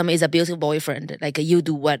 Algorithm is a beautiful boyfriend. Like you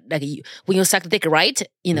do what when you suck dick right,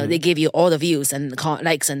 they give you all the views and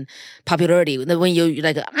likes and popularity. When you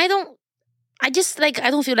I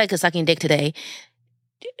don't feel like sucking dick today.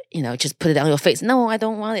 Just put it on your face. No, I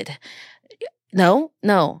don't want it. No.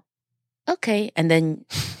 Okay, and then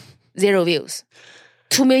 0 views.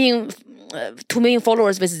 2 million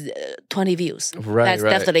followers with 20 views. Right, That's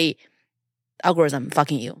definitely algorithm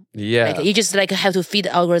fucking you. Yeah. You just have to feed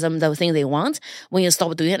the algorithm the thing they want. When you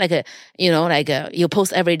stop doing it, you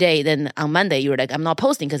post every day, then on Monday you're like, I'm not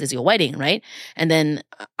posting because it's your wedding, right? And then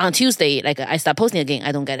on Tuesday, I start posting again,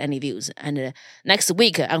 I don't get any views. And next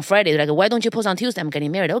week on Friday, why don't you post on Tuesday? I'm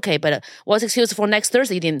getting married. Okay, but what's the excuse for next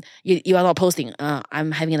Thursday? You are not posting.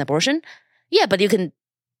 I'm having an abortion. Yeah, but you can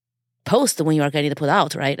post when you are getting put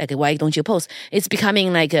out, right? Why don't you post? It's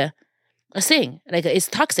becoming like a thing. It's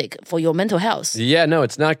toxic for your mental health. Yeah, no,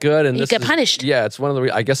 it's not good. And you get punished. Yeah, it's one of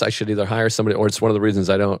the I guess I should either hire somebody or it's one of the reasons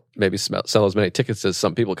I don't maybe sell as many tickets as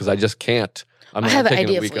some people because I just can't. I have an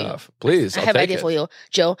idea for you. Please, I have an idea for you,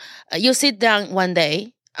 Joe. You sit down one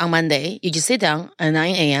day on Monday. You just sit down at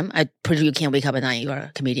 9 a.m. I pretty you can't wake up at 9. You are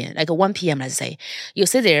a comedian. 1 p.m. Let's say you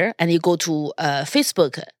sit there and you go to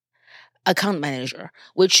Facebook account manager,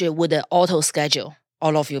 which would auto schedule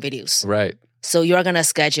all of your videos. Right. So you're going to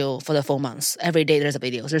schedule for the 4 months. Every day there's a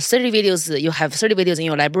video. There's 30 videos. You have 30 videos in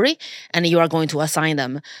your library, and you are going to assign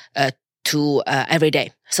them to every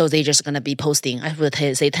day. So they're just going to be posting, I would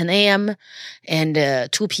say 10 a.m.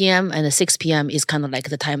 and 2 p.m. and 6 p.m. is kind of like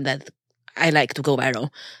the time that I like to go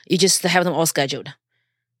viral. You just have them all scheduled.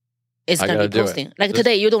 It's going to be posting.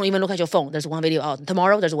 Today, you don't even look at your phone. There's one video out.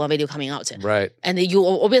 Tomorrow, there's one video coming out. Right. And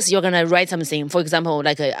you're going to write something. For example,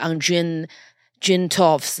 on June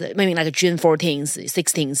 12th, maybe June 14th,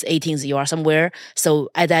 16th, 18th, you are somewhere. So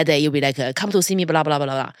at that day, you'll be come to see me, blah, blah,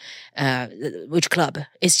 blah, blah. Which club?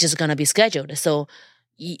 It's just going to be scheduled. So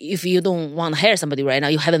if you don't want to hire somebody right now,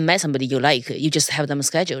 you haven't met somebody you like, you just have them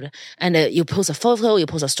scheduled. And you post a photo, you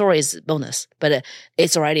post a story, it's bonus. But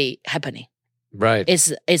it's already happening. Right.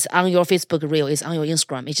 It's on your Facebook reel. It's on your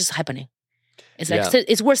Instagram. It's just happening. It's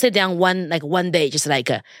it's worth sit down one day, just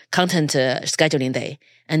a content scheduling day,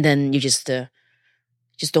 and then you just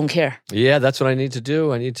don't care. Yeah, that's what I need to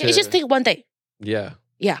do. It just take 1 day. Yeah.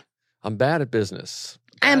 Yeah. I'm bad at business.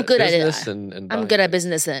 I'm good at it. And I'm good at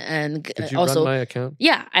business and Did you also run my account?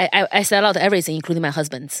 Yeah, I sell out everything, including my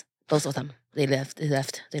husband's. Both of them. They left.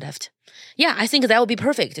 Yeah, I think that would be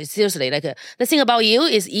perfect. Seriously, the thing about you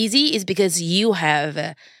is easy is because you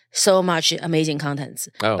have so much amazing content.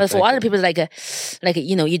 Oh, but for other people,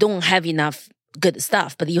 you don't have enough good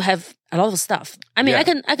stuff, but you have a lot of stuff. I mean,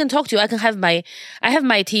 yeah. I can talk to you. I have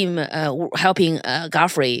my team helping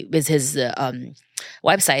Godfrey with his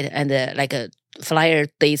website and flyer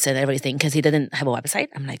dates and everything because he didn't have a website.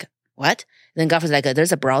 I'm like, what? Then Godfrey's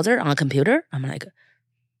there's a browser on a computer. I'm like.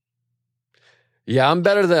 Yeah, I'm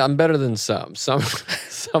better than some.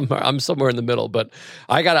 I'm somewhere in the middle, but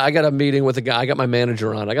I got a meeting with a guy. I got my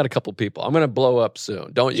manager on. I got a couple people. I'm going to blow up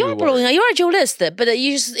soon. Don't you? You're blowing up. You're a Joe List, but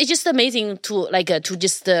it's just amazing to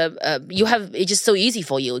you have. It's just so easy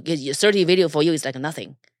for you. 30 video for you is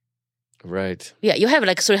nothing. Right. Yeah, you have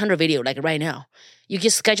 300 video right now. You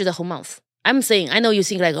just schedule the whole month. I'm saying I know you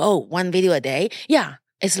think 1 video a day. Yeah,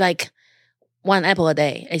 it's 1 apple a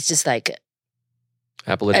day. It's just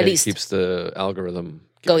Apple a day keeps the algorithm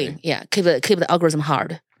going. Yeah, keep the algorithm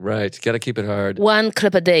hard. Right, got to keep it hard. 1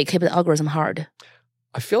 clip a day, keep the algorithm hard.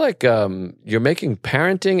 I feel like you're making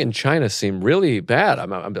parenting in China seem really bad.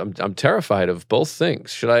 I'm terrified of both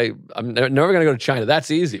things. I'm never going to go to China.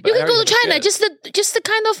 That's easy. But you can go to China.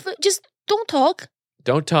 Just don't talk.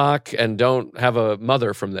 Don't talk and don't have a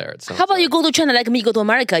mother from there. How about you go to China like me, go to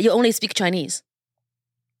America? You only speak Chinese.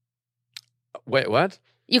 Wait, what?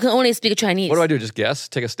 You can only speak Chinese. What do I do? Just guess?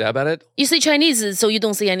 Take a stab at it? You say Chinese, so you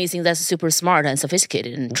don't say anything that's super smart and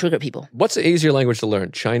sophisticated and trigger people. What's the easier language to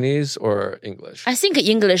learn, Chinese or English? I think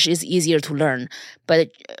English is easier to learn,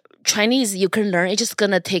 but Chinese you can learn. It's just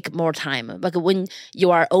gonna take more time. Like when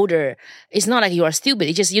you are older, it's not like you are stupid.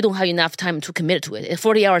 It's just you don't have enough time to commit to it.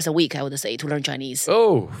 40 hours a week, I would say, to learn Chinese.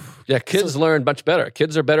 Oh, yeah. Kids learn much better.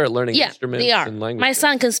 Kids are better at learning instruments and languages. My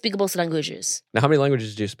son can speak both languages. Now, how many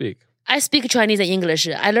languages do you speak? I speak Chinese and English.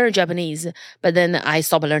 I learned Japanese, but then I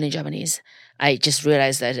stopped learning Japanese. I just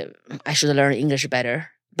realized that I should learn English better,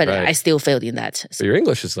 but I still failed in that. So your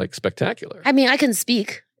English is like spectacular. I mean, I can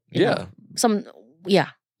speak. Yeah.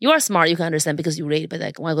 You are smart. You can understand because you read. But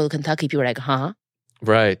like when I go to Kentucky, people are like, huh?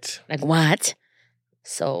 Right. Like what?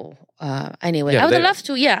 So anyway, I would love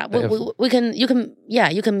to. Yeah, we can. You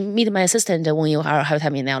can meet my assistant when you have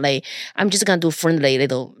time in LA. I'm just gonna do friendly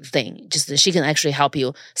little thing. Just she can actually help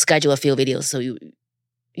you schedule a few videos. So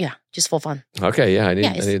just for fun. Okay. Yeah. I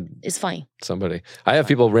need. It's fine. Somebody. I have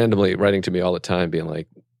people randomly writing to me all the time, being like,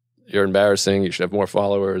 "You're embarrassing. You should have more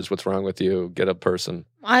followers. What's wrong with you? Get a person."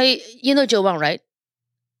 You know Joe Wang, right?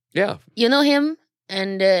 Yeah. You know him,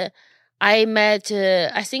 and I met,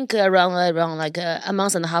 I think around like a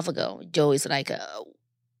month and a half ago. Joe is like,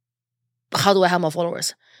 how do I have more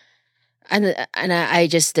followers? And I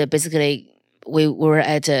just basically, we were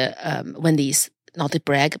at Wendy's, not to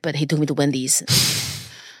brag, but he took me to Wendy's.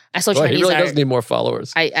 I saw Chinese. He really does need more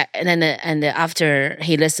followers. And after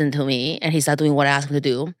he listened to me and he started doing what I asked him to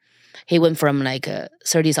do, he went from like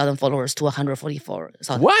 30,000 followers to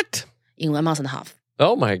 144,000. What? In a month and a half.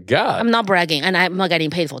 Oh my God. I'm not bragging, and I'm not getting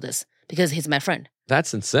paid for this because he's my friend.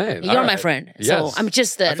 That's insane. You're my friend. Yes. So I'm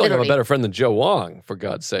just I feel like I'm a better friend than Joe Wang, for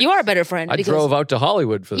God's sake. You are a better friend. I drove out to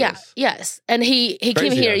Hollywood for this. Yes. And he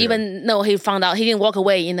came here even though he found out, he didn't walk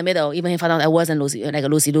away in the middle, even he found out I wasn't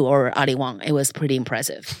Lucy Liu or Ali Wang. It was pretty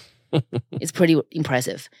impressive. It's pretty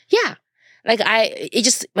impressive. Yeah. Like it's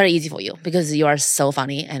just very easy for you because you are so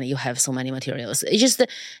funny and you have so many materials.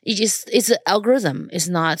 It's an algorithm. It's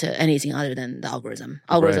not anything other than the algorithm.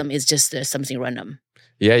 Algorithm is just something random.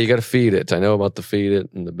 Yeah, you got to feed it. I know about the feed it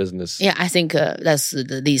and the business. Yeah, I think that's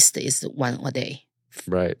the least is one a day.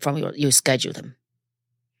 Right. From you schedule them.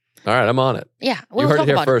 All right, I'm on it. Yeah. You heard it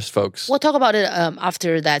here first, folks. We'll talk about it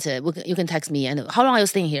after that. You can text me. And how long are you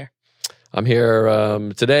staying here? I'm here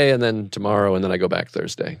today and then tomorrow and then I go back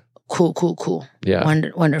Thursday. Cool. Yeah.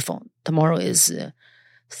 Wonderful. Tomorrow is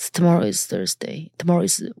Thursday. Tomorrow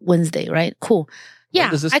is Wednesday, right? Cool. Yeah,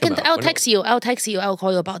 I'll text you. I'll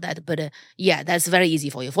call you about that. But that's very easy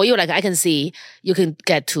for you. For you, like I can see you can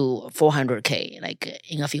get to 400K like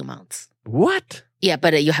in a few months. What? Yeah,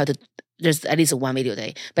 but you have to. There's at least one video a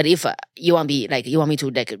day. But if you want me to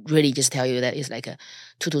like really just tell you that it's like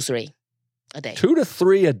 2 to 3 a day. 2 to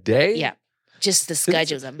 3 a day? Yeah, just to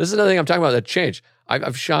schedule them. This is another thing I'm talking about that changed.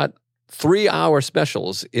 I've shot 3-hour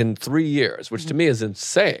specials in 3 years, which to me is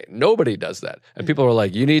insane. Nobody does that. And people are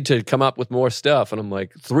like, you need to come up with more stuff. And I'm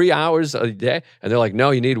like, 3 hours a day? And they're like,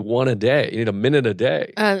 no, you need 1 a day. You need a minute a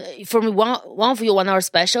day. For me, one for your 1 hour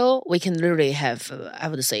special, we can literally have, I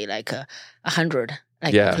would say, like 100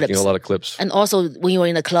 clips. A lot of clips. And also when you're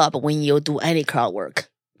in a club, when you do any crowd work,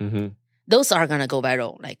 those are going to go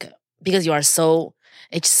viral. Like, because you are so...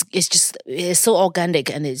 It's so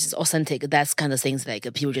organic and it's authentic. That's kind of things like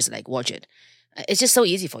people just like watch it. It's just so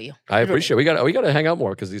easy for you. I appreciate it. We got to hang out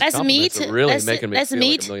more because these compliments are really making me feel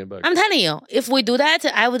like $1 million. I'm telling you, if we do that,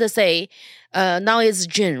 I would say now it's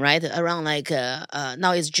June, right? Around like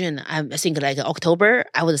now it's June. I think like October,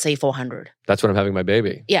 I would say 400. That's when I'm having my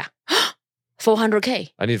baby. Yeah. 400K.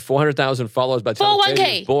 I need 400,000 followers by the time the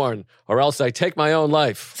baby is born, or else I take my own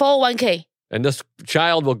life. 401K. And this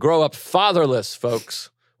child will grow up fatherless, folks.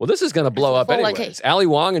 Well, this is going to blow up anyway. It's Ali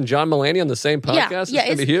Wang and John Mulaney on the same podcast. Yeah,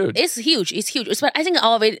 it's going to be huge. It's huge. But I think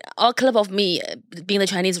all clip of me being the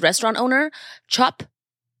Chinese restaurant owner, Chops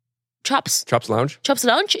Lounge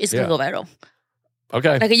is going to go viral.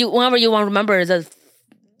 Okay. Like whenever you want to remember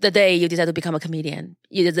the day you decided to become a comedian,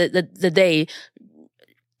 the day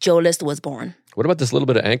Joe List was born. What about this little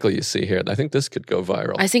bit of ankle you see here? I think this could go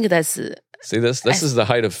viral. I think that's... See this? This is the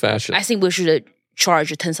height of fashion. I think we should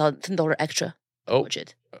charge $10 extra. Watch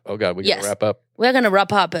it. Oh God, we're gonna wrap up. We're gonna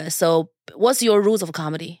wrap up. So, what's your rules of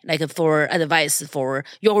comedy? Like for advice for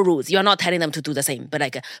your rules, you're not telling them to do the same, but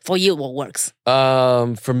like for you, what works?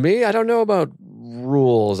 For me, I don't know about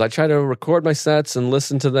rules. I try to record my sets and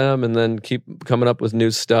listen to them, and then keep coming up with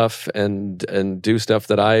new stuff and do stuff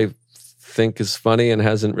that I think is funny and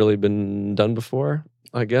hasn't really been done before.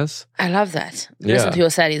 I guess. I love that. Listen to your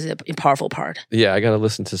set is a powerful part. Yeah, I got to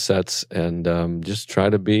listen to sets and just try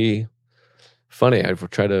to be funny. I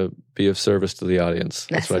try to be of service to the audience.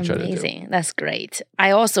 That's what I try to do. That's great.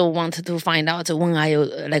 I also wanted to find out when are you,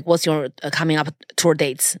 like, what's your coming up tour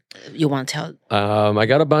dates you want to tell? I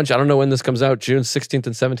got a bunch. I don't know when this comes out. June 16th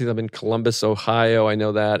and 17th. I'm in Columbus, Ohio. I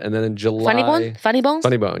know that. And then in July. Funny Bones?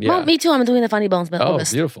 Funny Bone, yeah. Well, me too. I'm doing the Funny Bones. But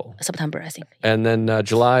August. Beautiful. September, I think. And then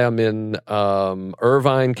July, I'm in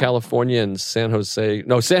Irvine, California, and San Jose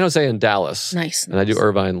and Dallas. Nice. And I do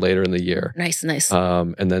Irvine later in the year. Nice.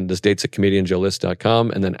 And then there's dates at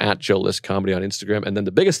comedianjoelist.com and then at Joe List Comedy on Instagram. And then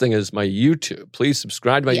the biggest thing is my YouTube. Please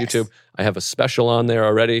subscribe to my YouTube. I have a special on there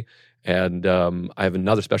already. And I have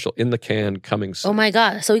another special in the can coming soon. Oh my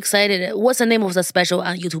God, so excited. What's the name of the special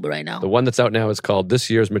on YouTube right now? The one that's out now is called This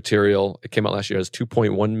Year's Material. It came out last year. It has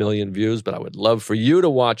 2.1 million views, but I would love for you to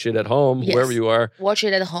watch it at home, wherever you are. Watch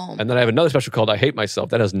it at home. And then I have another special called I Hate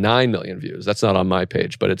Myself. That has 9 million views. That's not on my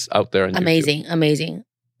page, but it's out there on YouTube. Amazing.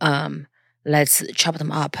 Let's chop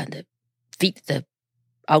them up and feed the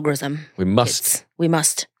algorithm. We must.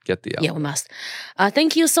 Get the album. Yeah, we must.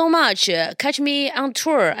 Thank you so much. Catch me on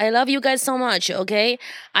tour. I love you guys so much, okay?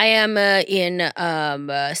 I am in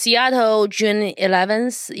Seattle, June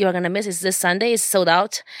 11th. You're going to miss it this Sunday. It's sold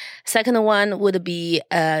out. Second one would be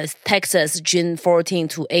Texas, June 14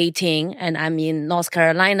 to 18. And I'm in North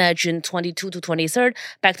Carolina, June 22 to 23rd.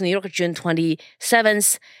 Back to New York, June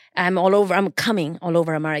 27th. I'm coming all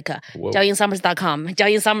over America. JiaoYingSummers.com.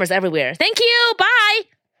 JiaoYingSummers everywhere. Thank you. Bye.